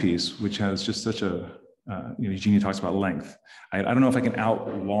his piece, which has just such a, Eugenia talks about length. I don't know if I can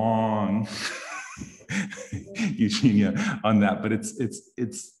outlong Eugenia on that, but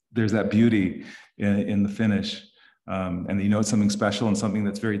there's that beauty in the finish. And it's something special and something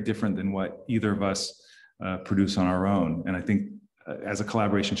that's very different than what either of us produce on our own. And I think as a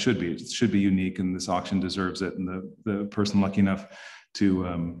collaboration it should be unique, and this auction deserves it. And the person lucky enough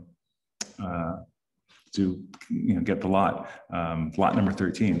to get the lot number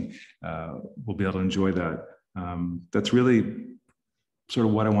 13, will be able to enjoy that. That's really sort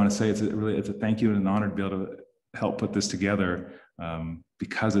of what I want to say. It's a thank you and an honor to be able to help put this together,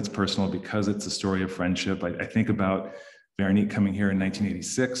 because it's personal, because it's a story of friendship. I think about Veronique coming here in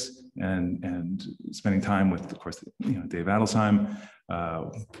 1986 and spending time with, of course, Dave Adelsheim,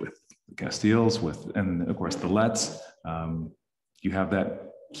 with Castiles, and of course the Letts. You have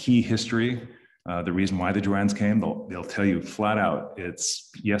that key history. The reason why the Drouhins came, they'll tell you flat out,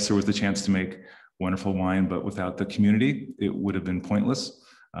 yes, there was the chance to make wonderful wine, but without the community, it would have been pointless.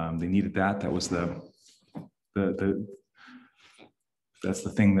 They needed that. That was that's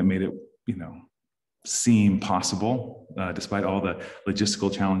the thing that made it, seem possible, despite all the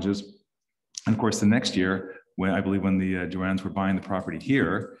logistical challenges. And of course, the next year, when the Drouhins were buying the property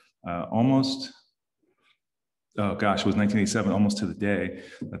here, it was 1987, almost to the day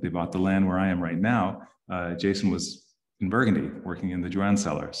that they bought the land where I am right now. Jason was in Burgundy working in the Drouhin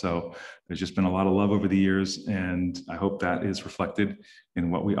cellar. So there's just been a lot of love over the years, and I hope that is reflected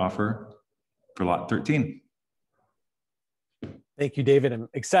in what we offer for lot 13. Thank you, David. I'm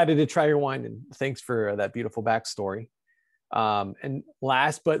excited to try your wine, and thanks for that beautiful backstory. And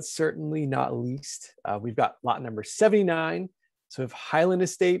last but certainly not least, we've got lot number 79. So we have Hyland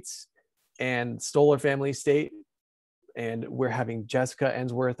Estates and Stoller family estate. And we're having Jessica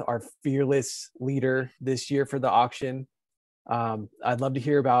Endsworth, our fearless leader this year for the auction. I'd love to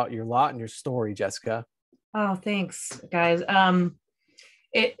hear about your lot and your story, Jessica. Oh, thanks, guys.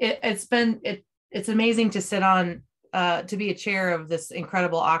 It's amazing to sit on, to be a chair of this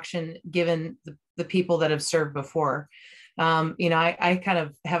incredible auction, given the people that have served before. I kind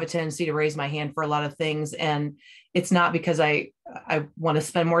of have a tendency to raise my hand for a lot of things, and it's not because I want to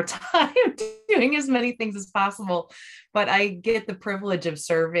spend more time doing as many things as possible, but I get the privilege of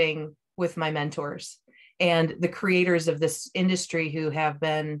serving with my mentors and the creators of this industry who have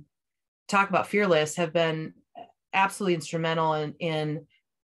been, talk about fearless, have been absolutely instrumental in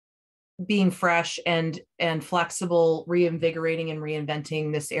being fresh and flexible, reinvigorating and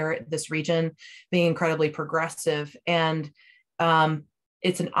reinventing this region, being incredibly progressive. And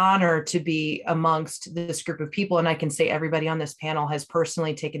it's an honor to be amongst this group of people. And I can say everybody on this panel has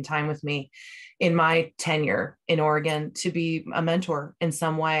personally taken time with me in my tenure in Oregon to be a mentor in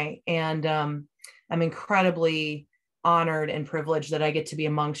some way. And I'm incredibly honored and privileged that I get to be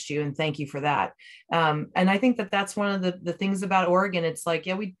amongst you, and thank you for that. And I think that that's one of the things about Oregon. It's like,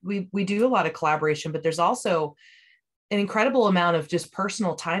 yeah, we do a lot of collaboration, but there's also an incredible amount of just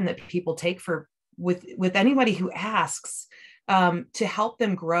personal time that people take with anybody who asks, to help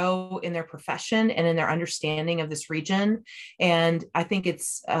them grow in their profession and in their understanding of this region. And I think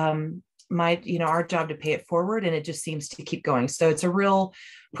it's our job to pay it forward, and it just seems to keep going. So it's a real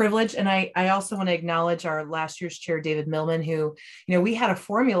privilege. And I also want to acknowledge our last year's chair, David Millman, who, we had a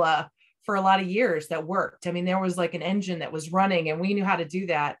formula for a lot of years that worked. I mean, there was like an engine that was running, and we knew how to do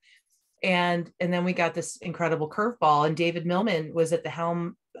that. And then we got this incredible curveball, and David Millman was at the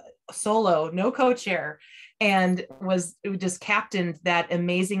helm solo, no co-chair, and just captained that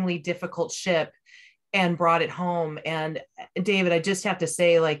amazingly difficult ship and brought it home. And David, I just have to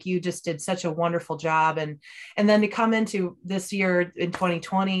say, like, you just did such a wonderful job. And then to come into this year in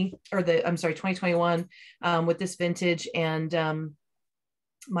 2021 with this vintage, and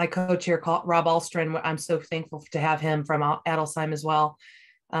my co-chair, Rob Alstrin, I'm so thankful to have him from Adelsheim as well.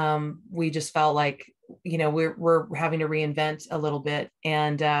 We just felt like, we're having to reinvent a little bit.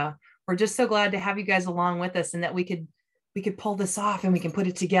 And we're just so glad to have you guys along with us, and that we could pull this off and we can put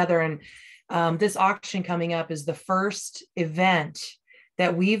it together. And this auction coming up is the first event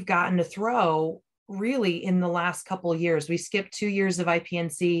that we've gotten to throw really in the last couple of years. We skipped 2 years of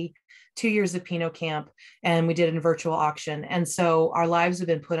IPNC, 2 years of Pinot Camp, and we did a virtual auction. And so our lives have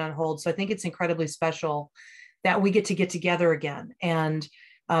been put on hold. So I think it's incredibly special that we get together again and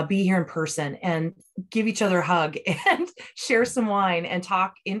be here in person and give each other a hug and share some wine and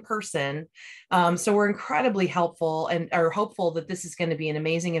talk in person. So we're incredibly helpful and are hopeful that this is going to be an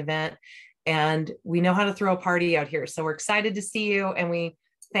amazing event. And we know how to throw a party out here. So we're excited to see you, and we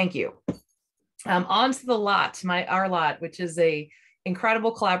thank you. On to the lot, our lot, which is a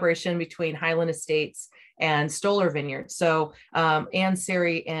incredible collaboration between Hyland Estates and Stoller Vineyard. So Ann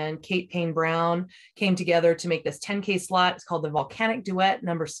Sari and Kate Payne Brown came together to make this 10-case lot. It's called the Volcanic Duet,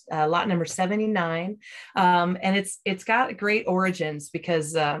 lot number 79. And it's got great origins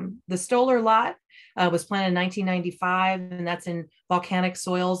because the Stoller lot was planted in 1995, and that's in volcanic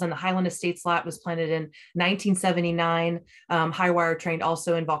soils. And the Hyland Estates lot was planted in 1979, high wire trained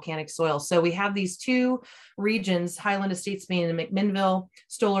also in volcanic soil. So we have these two regions, Hyland Estates being in McMinnville,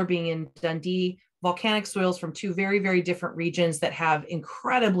 Stoller being in Dundee, volcanic soils from two very, very different regions that have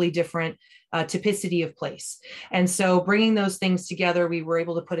incredibly different typicity of place. And so bringing those things together, we were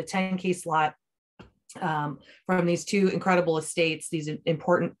able to put a 10-case lot from these two incredible estates, these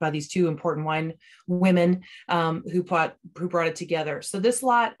two important wine women who brought it together. So this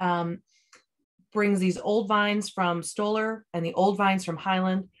lot brings these old vines from Stoller and the old vines from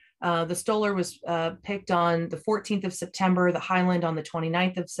Hyland. The Stoller was picked on the 14th of September, the Hyland on the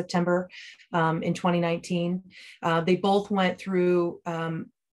 29th of September in 2019. They both went through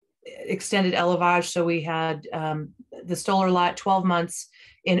extended élevage. So we had the Stoller lot 12 months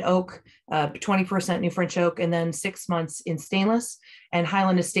in oak, 20% New French oak, and then 6 months in stainless. And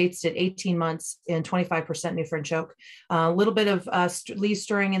Hyland Estates did 18 months in 25% New French oak. A little bit of lees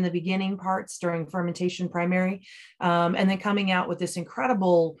stirring in the beginning parts during fermentation primary, and then coming out with this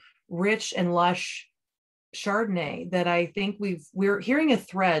incredible rich and lush Chardonnay that I think we're hearing a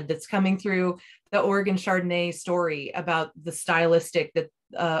thread that's coming through the Oregon Chardonnay story about the stylistic that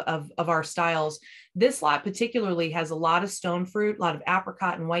of our styles. This lot particularly has a lot of stone fruit, a lot of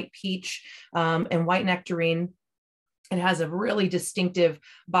apricot and white peach and white nectarine. It has a really distinctive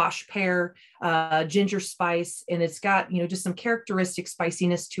Bosch pear, ginger spice, and it's got, just some characteristic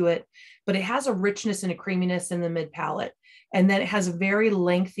spiciness to it, but it has a richness and a creaminess in the mid palate. And then it has a very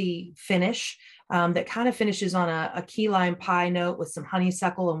lengthy finish that kind of finishes on a key lime pie note with some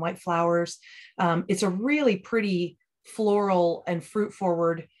honeysuckle and white flowers. It's a really pretty floral and fruit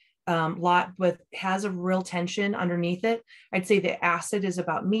forward lot, but has a real tension underneath it. I'd say the acid is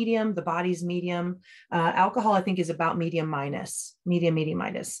about medium, the body's medium. Alcohol, I think, is about medium minus.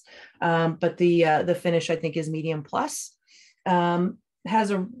 But the finish, I think, is medium plus.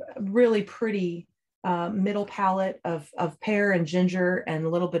 Has a really pretty middle palate of pear and ginger and a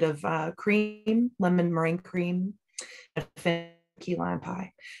little bit of cream, lemon meringue cream, key lime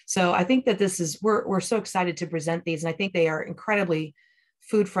pie. So I think that we're so excited to present these, and I think they are incredibly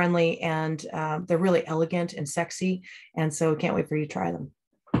food friendly, and they're really elegant and sexy. And so can't wait for you to try them.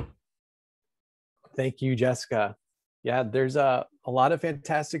 Thank you, Jessica. Yeah, there's a lot of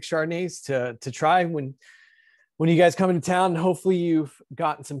fantastic Chardonnays to try when you guys come into town. Hopefully you've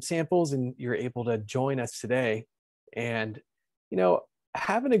gotten some samples and you're able to join us today. And,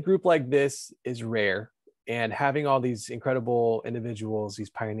 having a group like this is rare, and having all these incredible individuals,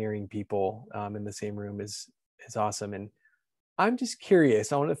 these pioneering people in the same room is awesome. And I'm just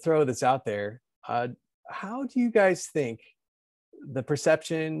curious, I want to throw this out there. How do you guys think the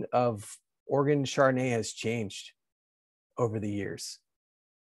perception of Oregon Chardonnay has changed over the years?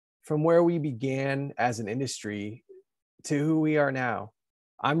 From where we began as an industry to who we are now?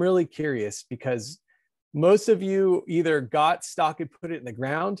 I'm really curious, because most of you either got stock and put it in the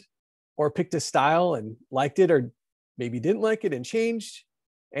ground, or picked a style and liked it, or maybe didn't like it and changed.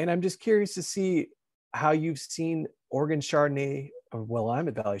 And I'm just curious to see how you've seen Oregon Chardonnay, or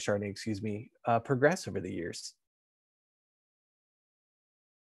Willamette Valley Chardonnay, progress over the years.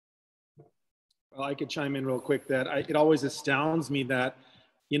 Well, I could chime in real quick that it always astounds me that,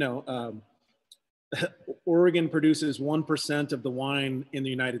 Oregon produces 1% of the wine in the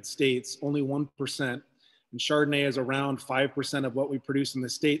United States, only 1%. And Chardonnay is around 5% of what we produce in the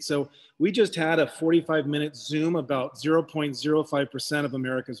state. So we just had a 45-minute Zoom about 0.05% of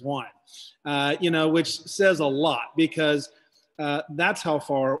America's wine, which says a lot, because that's how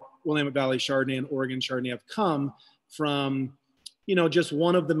far Willamette Valley Chardonnay and Oregon Chardonnay have come from, just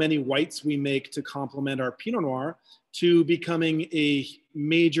one of the many whites we make to complement our Pinot Noir, to becoming a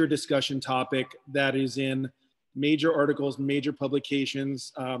major discussion topic that is in major articles, major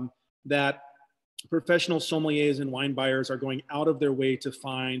publications, that professional sommeliers and wine buyers are going out of their way to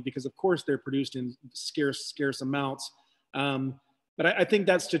find, because of course they're produced in scarce amounts. But I think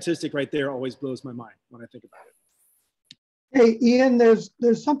that statistic right there always blows my mind when I think about it. Hey, Ian, there's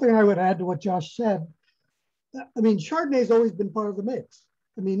something I would add to what Josh said. I mean, Chardonnay's always been part of the mix.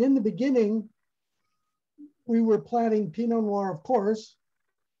 I mean, in the beginning, we were planting Pinot Noir, of course,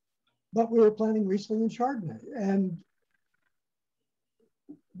 but we were planting Riesling and Chardonnay. And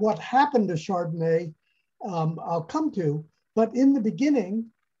what happened to Chardonnay, I'll come to, but in the beginning,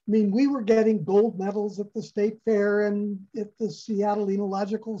 mean, we were getting gold medals at the State Fair and at the Seattle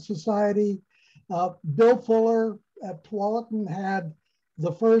Enological Society. Bill Fuller at Tualatin had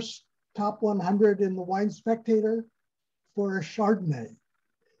the first top 100 in the Wine Spectator for a Chardonnay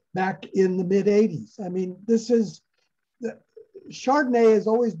back in the mid 80s. I mean, Chardonnay has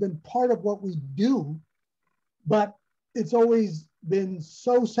always been part of what we do, but it's always been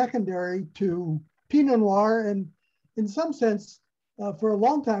so secondary to Pinot Noir. And in some sense, for a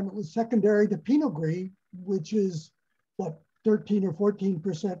long time, it was secondary to Pinot Gris, which is what, 13 or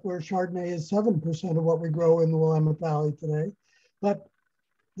 14%, where Chardonnay is 7% of what we grow in the Willamette Valley today. But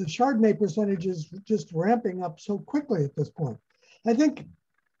the Chardonnay percentage is just ramping up so quickly at this point. I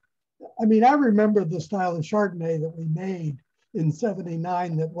remember the style of Chardonnay that we made in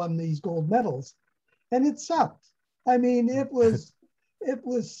 '79 that won these gold medals, and it sucked. I mean, it was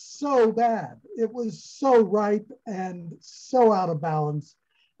so bad. It was so ripe and so out of balance.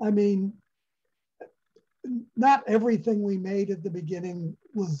 I mean, not everything we made at the beginning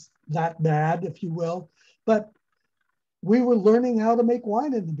was that bad, if you will, but we were learning how to make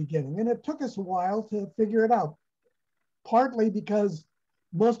wine in the beginning, and it took us a while to figure it out, partly because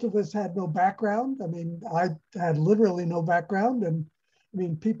most of us had no background. I mean, I had literally no background, and I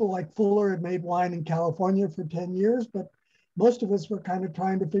mean, people like Fuller had made wine in California for 10 years, but most of us were kind of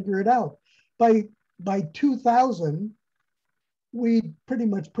trying to figure it out. By 2000, we pretty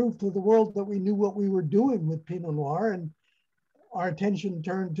much proved to the world that we knew what we were doing with Pinot Noir, and our attention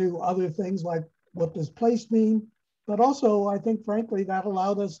turned to other things like what does place mean? But also, I think, frankly, that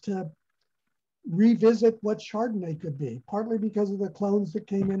allowed us to revisit what Chardonnay could be, partly because of the clones that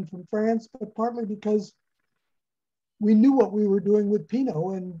came in from France, but partly because we knew what we were doing with Pinot,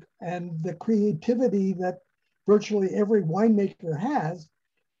 and the creativity that virtually every winemaker has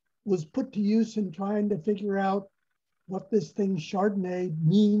was put to use in trying to figure out what this thing Chardonnay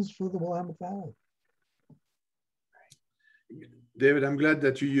means for the Willamette Valley. David, I'm glad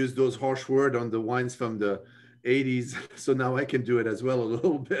that you used those harsh words on the wines from the 80s. So now I can do it as well a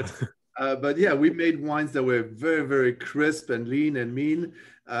little bit. But yeah, we made wines that were very, very crisp and lean and mean.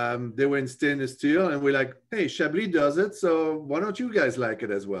 They were in stainless steel, and we're like, hey, Chablis does it, so why don't you guys like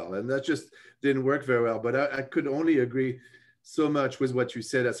it as well? And that just didn't work very well. But I could only agree so much with what you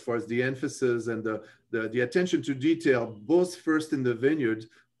said as far as the emphasis and the attention to detail, both first in the vineyard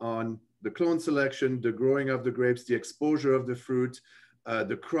on the clone selection, the growing of the grapes, the exposure of the fruit,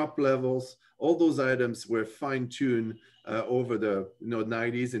 the crop levels. All those items were fine-tuned over the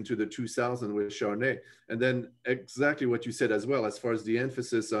 90s into the 2000s with Chardonnay. And then exactly what you said as well, as far as the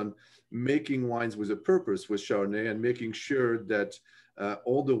emphasis on making wines with a purpose with Chardonnay, and making sure that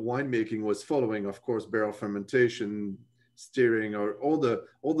all the winemaking was following, of course, barrel fermentation, steering, or all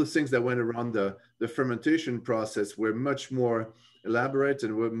the things that went around the fermentation process were much more elaborate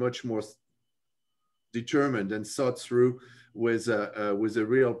and were much more determined and thought through with a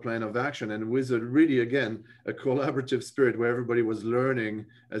real plan of action, and with really, again, a collaborative spirit where everybody was learning,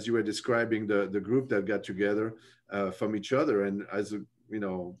 as you were describing the group that got together from each other. And as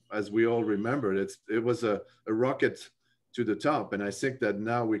we all remember, it was a rocket to the top. And I think that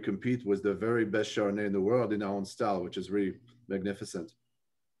now we compete with the very best Chardonnay in the world in our own style, which is really magnificent.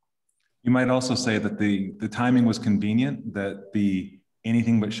 You might also say that the timing was convenient, that the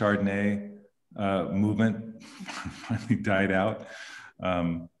anything but Chardonnay movement finally died out,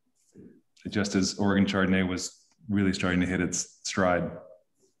 just as Oregon Chardonnay was really starting to hit its stride.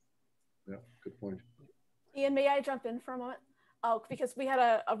 Yeah, good point. Ian, may I jump in for a moment? Oh, because we had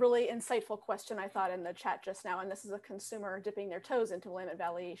a really insightful question, I thought, in the chat just now, and this is a consumer dipping their toes into Willamette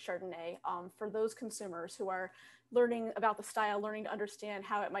Valley Chardonnay. For those consumers who are learning about the style, learning to understand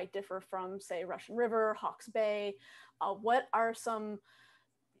how it might differ from, say, Russian River, Hawke's Bay, what are some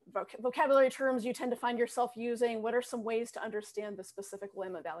vocabulary terms you tend to find yourself using? What are some ways to understand the specific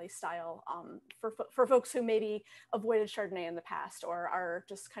Willamette Valley style for folks who maybe avoided Chardonnay in the past, or are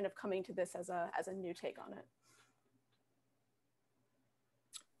just kind of coming to this as a new take on it?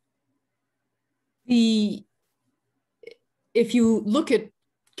 If you look at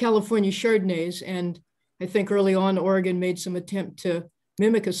California Chardonnays, and I think early on Oregon made some attempt to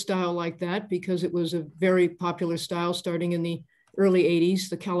mimic a style like that because it was a very popular style starting in the early 80s,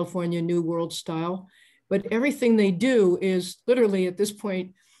 the California New World style. But everything they do is literally at this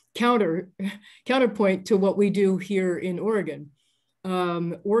point counterpoint to what we do here in Oregon.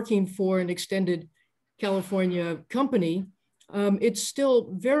 Working for an extended California company, it's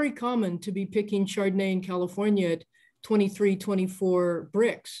still very common to be picking Chardonnay in California at 23, 24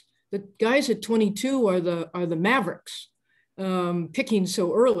 bricks. The guys at 22 are the mavericks. picking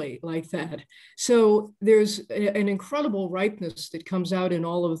so early like that. So there's an incredible ripeness that comes out in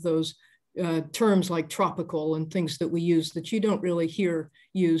all of those terms like tropical and things that we use that you don't really hear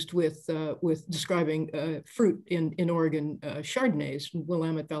used with describing fruit in Oregon Chardonnays,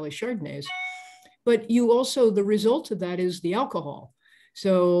 Willamette Valley Chardonnays. But you also, the result of that is the alcohol.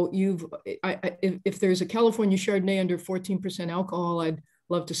 So if there's a California Chardonnay under 14% alcohol, I'd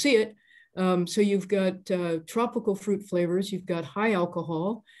love to see it. So you've got tropical fruit flavors, you've got high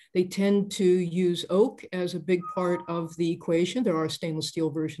alcohol. They tend to use oak as a big part of the equation. There are stainless steel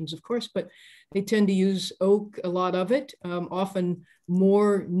versions, of course, but they tend to use oak, a lot of it, often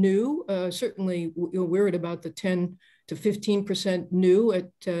more new. Certainly, we're at about the 10 to 15% new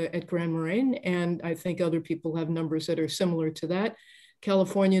at Gran Moraine, and I think other people have numbers that are similar to that.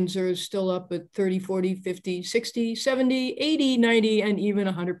 Californians are still up at 30, 40, 50, 60, 70, 80, 90, and even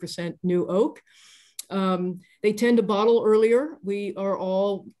 100% new oak. They tend to bottle earlier. We are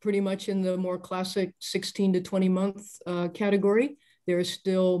all pretty much in the more classic 16 to 20 month category. There are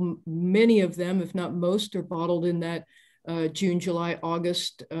still many of them, if not most, are bottled in that June, July,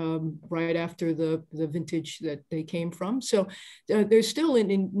 August, right after the vintage that they came from. So there's still a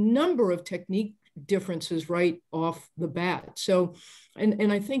number of technique differences right off the bat. So,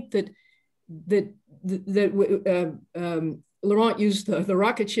 and I think that Laurent used the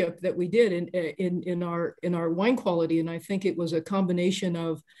rocket ship that we did in our wine quality, and I think it was a combination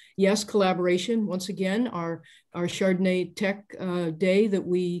of, yes, collaboration. Once again, our Chardonnay Tech Day that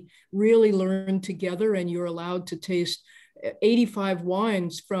we really learned together, and you're allowed to taste 85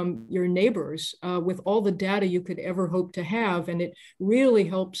 wines from your neighbors with all the data you could ever hope to have, and it really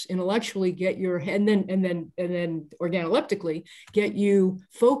helps intellectually get your head, and then organoleptically get you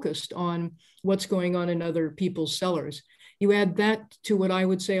focused on what's going on in other people's cellars. You add that to what I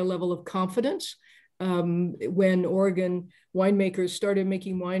would say a level of confidence. When Oregon winemakers started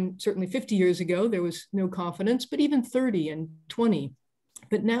making wine, certainly 50 years ago, there was no confidence, but even 30 and 20.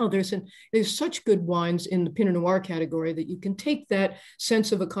 But now there's such good wines in the Pinot Noir category that you can take that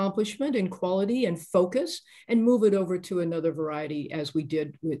sense of accomplishment and quality and focus and move it over to another variety, as we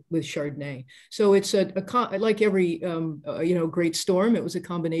did with Chardonnay. So it's like every great storm, it was a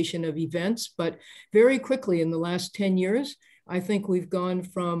combination of events. But very quickly in the last 10 years, I think we've gone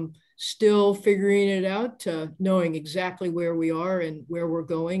from still figuring it out to knowing exactly where we are and where we're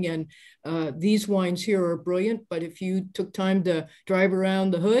going. And these wines here are brilliant, but if you took time to drive around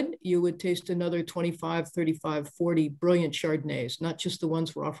the hood, you would taste another 25, 35, 40 brilliant Chardonnays, not just the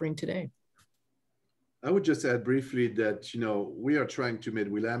ones we're offering today. I would just add briefly that, we are trying to make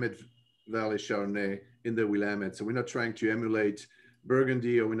Willamette Valley Chardonnay in the Willamette. So we're not trying to emulate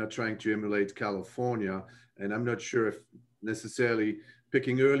Burgundy, or we're not trying to emulate California. And I'm not sure if necessarily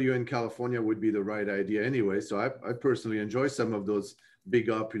picking earlier in California would be the right idea anyway. So I personally enjoy some of those big,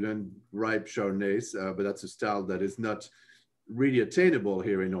 opulent, ripe Chardonnays, but that's a style that is not really attainable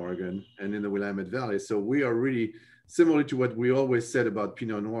here in Oregon and in the Willamette Valley. So we are really similar to what we always said about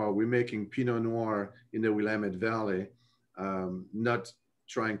Pinot Noir. We're making Pinot Noir in the Willamette Valley, not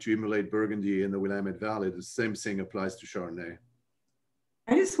trying to emulate Burgundy in the Willamette Valley. The same thing applies to Chardonnay.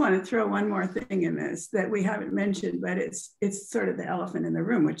 I just want to throw one more thing in this that we haven't mentioned, but it's sort of the elephant in the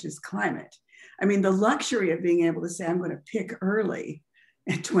room, which is climate. I mean, the luxury of being able to say, I'm going to pick early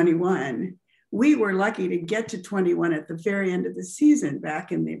at 21. We were lucky to get to 21 at the very end of the season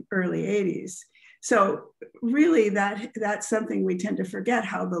back in the early 80s. So really that's something we tend to forget,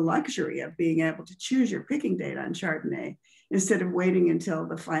 how the luxury of being able to choose your picking date on Chardonnay instead of waiting until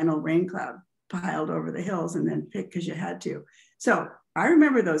the final rain cloud piled over the hills and then pick because you had to. So I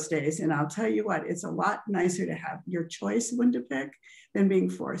remember those days, and I'll tell you what, it's a lot nicer to have your choice when to pick than being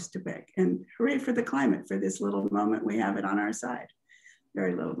forced to pick. And hooray for the climate, for this little moment we have it on our side.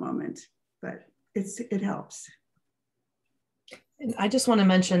 Very little moment, but it helps. I just want to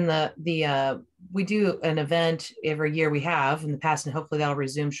mention we do an event every year, we have in the past, and hopefully that'll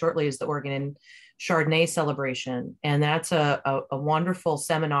resume shortly, is the Oregon Chardonnay celebration. And that's a wonderful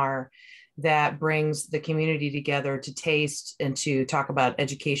seminar that brings the community together to taste and to talk about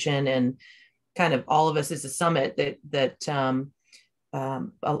education, and kind of all of us as a summit that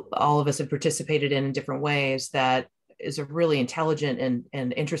all of us have participated in different ways. That is a really intelligent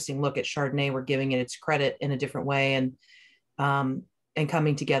and interesting look at Chardonnay. We're giving it its credit in a different way, and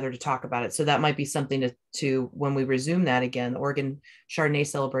coming together to talk about it. So that might be something to when we resume that again, the Oregon Chardonnay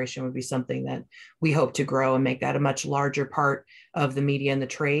celebration would be something that we hope to grow and make that a much larger part of the media and the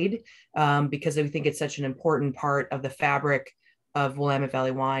trade, because we think it's such an important part of the fabric of Willamette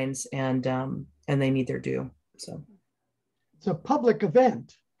Valley wines, and they need their due. So it's a public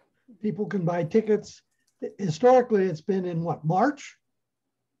event. People can buy tickets. historically it's been in what, March?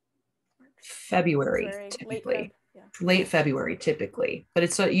 February, typically. Late February, typically, but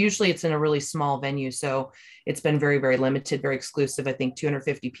it's usually it's in a really small venue. So it's been very, very limited, very exclusive. I think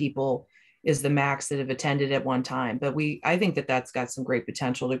 250 people is the max that have attended at one time. But I think that that's got some great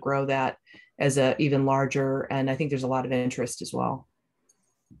potential to grow that as a even larger. And I think there's a lot of interest as well.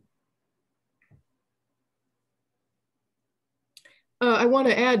 I want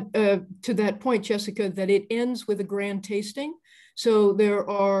to add to that point, Jessica, that it ends with a grand tasting. So there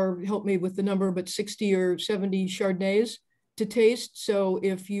are, help me with the number, but 60 or 70 Chardonnays to taste. So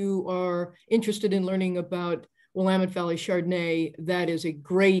if you are interested in learning about Willamette Valley Chardonnay, that is a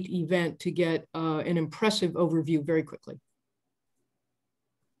great event to get an impressive overview very quickly.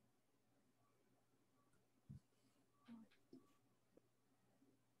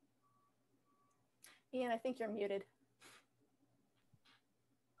 Ian, I think you're muted.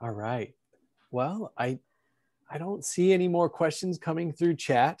 All right. Well, I don't see any more questions coming through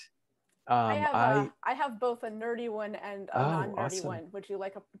chat. I have both a nerdy one and a non-nerdy awesome. one. Would you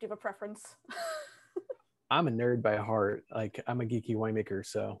like do you have a preference? I'm a nerd by heart. Like, I'm a geeky winemaker,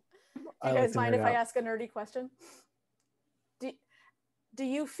 so. Do you guys mind if I ask a nerdy question? Do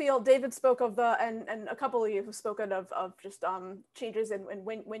you feel, David spoke of and a couple of you have spoken of just changes in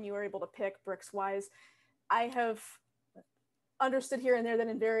when you were able to pick bricks wise. I have understood here and there that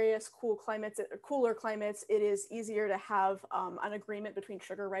in various cooler climates, it is easier to have an agreement between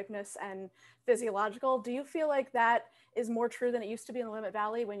sugar ripeness and physiological. Do you feel like that is more true than it used to be in the Willamette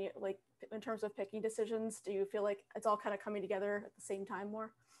Valley when you, like, in terms of picking decisions? Do you feel like it's all kind of coming together at the same time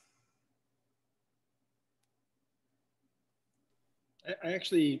more? I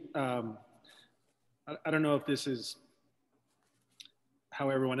actually, I don't know if this is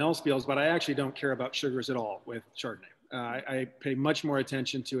how everyone else feels, but I actually don't care about sugars at all with Chardonnay. I pay much more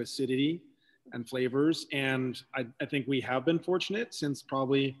attention to acidity and flavors. And I think we have been fortunate since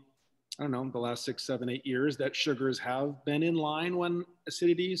probably, I don't know, the last 6, 7, 8 years that sugars have been in line when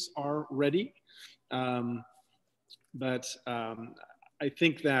acidities are ready. But I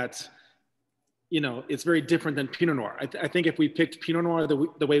think that, you know, it's very different than Pinot Noir. I think if we picked Pinot Noir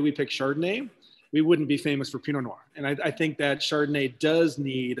the way we pick Chardonnay, we wouldn't be famous for Pinot Noir. And I think that Chardonnay does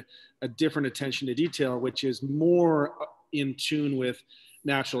need a different attention to detail, which is more in tune with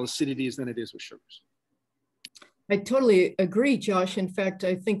natural acidities than it is with sugars. I totally agree, Josh. In fact,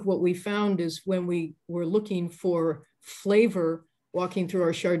 I think what we found is when we were looking for flavor walking through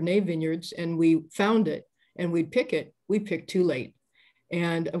our Chardonnay vineyards and we found it and we'd pick it, we picked too late.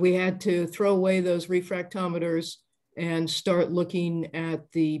 And we had to throw away those refractometers and start looking at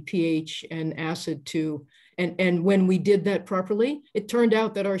the pH and acid too. And when we did that properly, it turned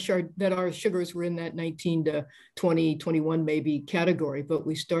out that our sugars were in that 19 to 20, 21 maybe category, but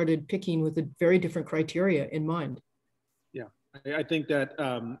we started picking with a very different criteria in mind. Yeah, I think that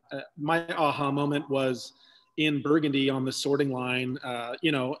my aha moment was in Burgundy on the sorting line,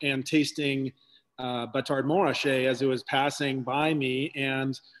 you know, and tasting Batard Montrachet as it was passing by me.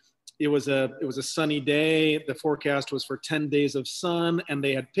 And it was a sunny day. The forecast was for 10 days of sun, and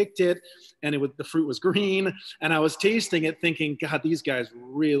they had picked it, and the fruit was green. And I was tasting it, thinking, God, these guys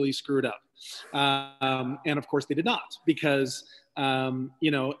really screwed up. And of course, they did not, because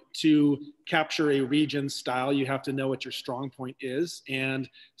you know, to capture a region style, you have to know what your strong point is. And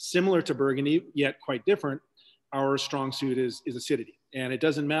similar to Burgundy, yet quite different, our strong suit is acidity. And it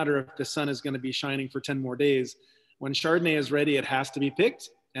doesn't matter if the sun is going to be shining for 10 more days. When Chardonnay is ready, it has to be picked.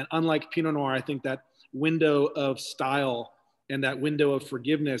 And unlike Pinot Noir, I think that window of style and that window of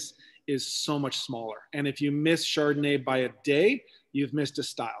forgiveness is so much smaller. And if you miss Chardonnay by a day, you've missed a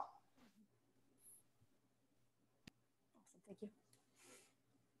style. Awesome, thank you.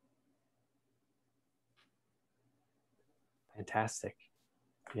 Fantastic.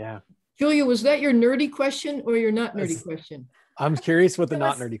 Yeah. Julia, was that your nerdy question or your not nerdy question? I'm curious what the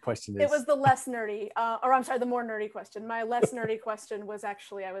not nerdy question is. It was the less nerdy, or I'm sorry, the more nerdy question. My less nerdy question was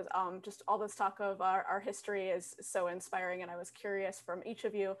actually, I was just all this talk of our history is so inspiring, and I was curious from each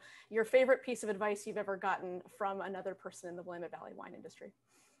of you, your favorite piece of advice you've ever gotten from another person in the Willamette Valley wine industry.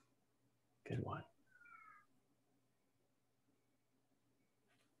 Good one.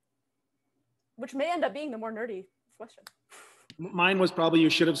 Which may end up being the more nerdy question. Mine was probably, you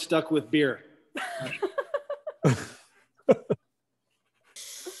should have stuck with beer.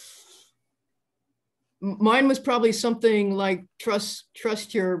 Mine was probably something like trust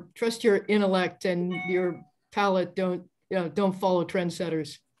your intellect and your palate. Don't follow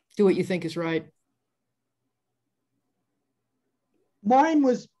trendsetters. Do what you think is right. Mine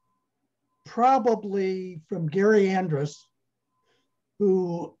was probably from Gary Andrus,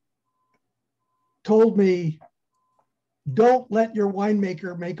 who told me, don't let your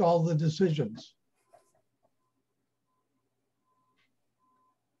winemaker make all the decisions.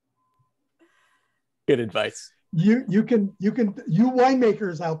 Good advice. You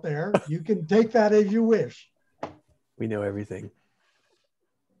winemakers out there, you can take that as you wish. We know everything.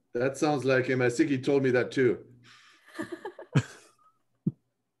 That sounds like him. I think he told me that too.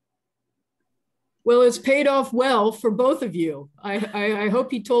 Well, it's paid off well for both of you. I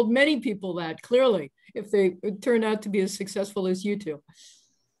hope he told many people that clearly, if they turn out to be as successful as you two.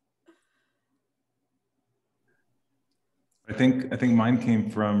 I think mine came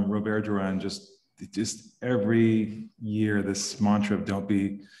from Robert Drouhin, just every year, this mantra of don't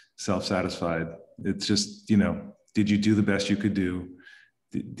be self-satisfied. It's just, did you do the best you could do?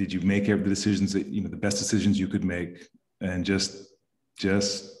 Did you make the decisions that, the best decisions you could make, and just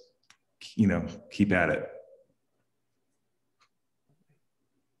keep at it.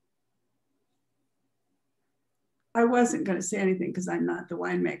 I wasn't going to say anything because I'm not the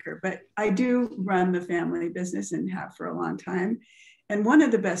winemaker, but I do run the family business and have for a long time. And one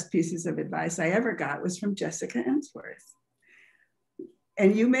of the best pieces of advice I ever got was from Jessica Endsworth.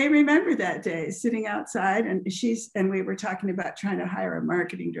 And you may remember that day sitting outside, and we were talking about trying to hire a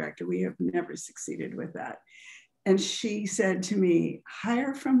marketing director. We have never succeeded with that. And she said to me,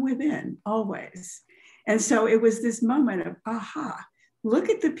 hire from within, always. And so it was this moment of, aha, look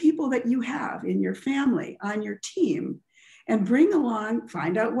at the people that you have in your family, on your team, and bring along,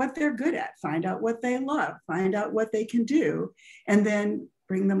 find out what they're good at, find out what they love, find out what they can do, and then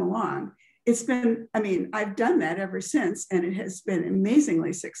bring them along. It's been, I've done that ever since, and it has been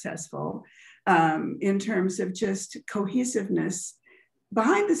amazingly successful in terms of just cohesiveness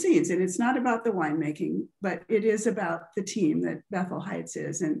behind the scenes. And it's not about the winemaking, but it is about the team that Bethel Heights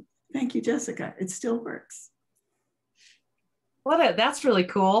is. And thank you, Jessica. It still works. That's really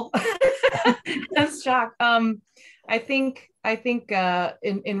cool. That's shock. I think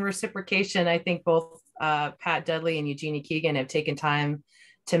in reciprocation, I think both Pat Dudley and Eugenia Keegan have taken time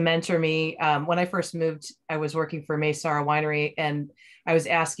to mentor me. When I first moved, I was working for Maysara Winery, and I was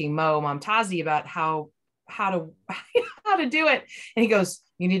asking Mo Momtazi about how to do it, and he goes,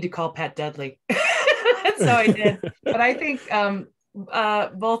 "You need to call Pat Dudley." So I did. But I think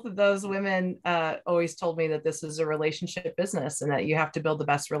both of those women always told me that this is a relationship business, and that you have to build the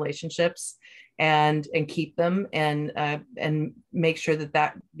best relationships and keep them, and make sure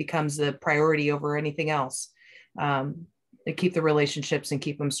that becomes the priority over anything else. To keep the relationships and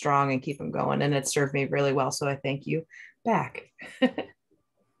keep them strong and keep them going. And it served me really well. So I thank you back. That's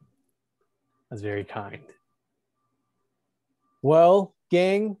very kind. Well,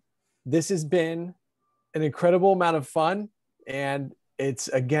 gang, this has been an incredible amount of fun. And it's,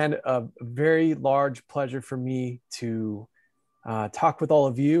 again, a very large pleasure for me to talk with all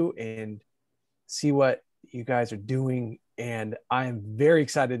of you and see what you guys are doing. And I am very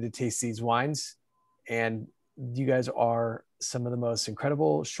excited to taste these wines. And you guys are some of the most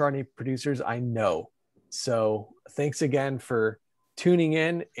incredible Chardonnay producers I know. So thanks again for tuning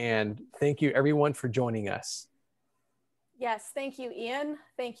in, and thank you everyone for joining us. Yes, thank you, Ian.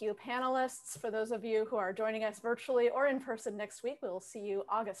 Thank you, panelists. For those of you who are joining us virtually or in person next week, we will see you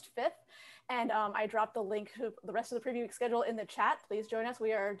August 5th. And I dropped the link to the rest of the preview week schedule in the chat. Please join us.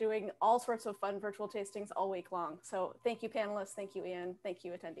 We are doing all sorts of fun virtual tastings all week long. So thank you, panelists. Thank you, Ian. Thank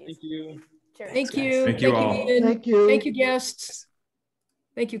you, attendees. Thank you. Cheers. Thank you. Thank you all. Ian. Thank you. Thank you, guests.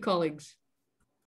 Thank you, colleagues.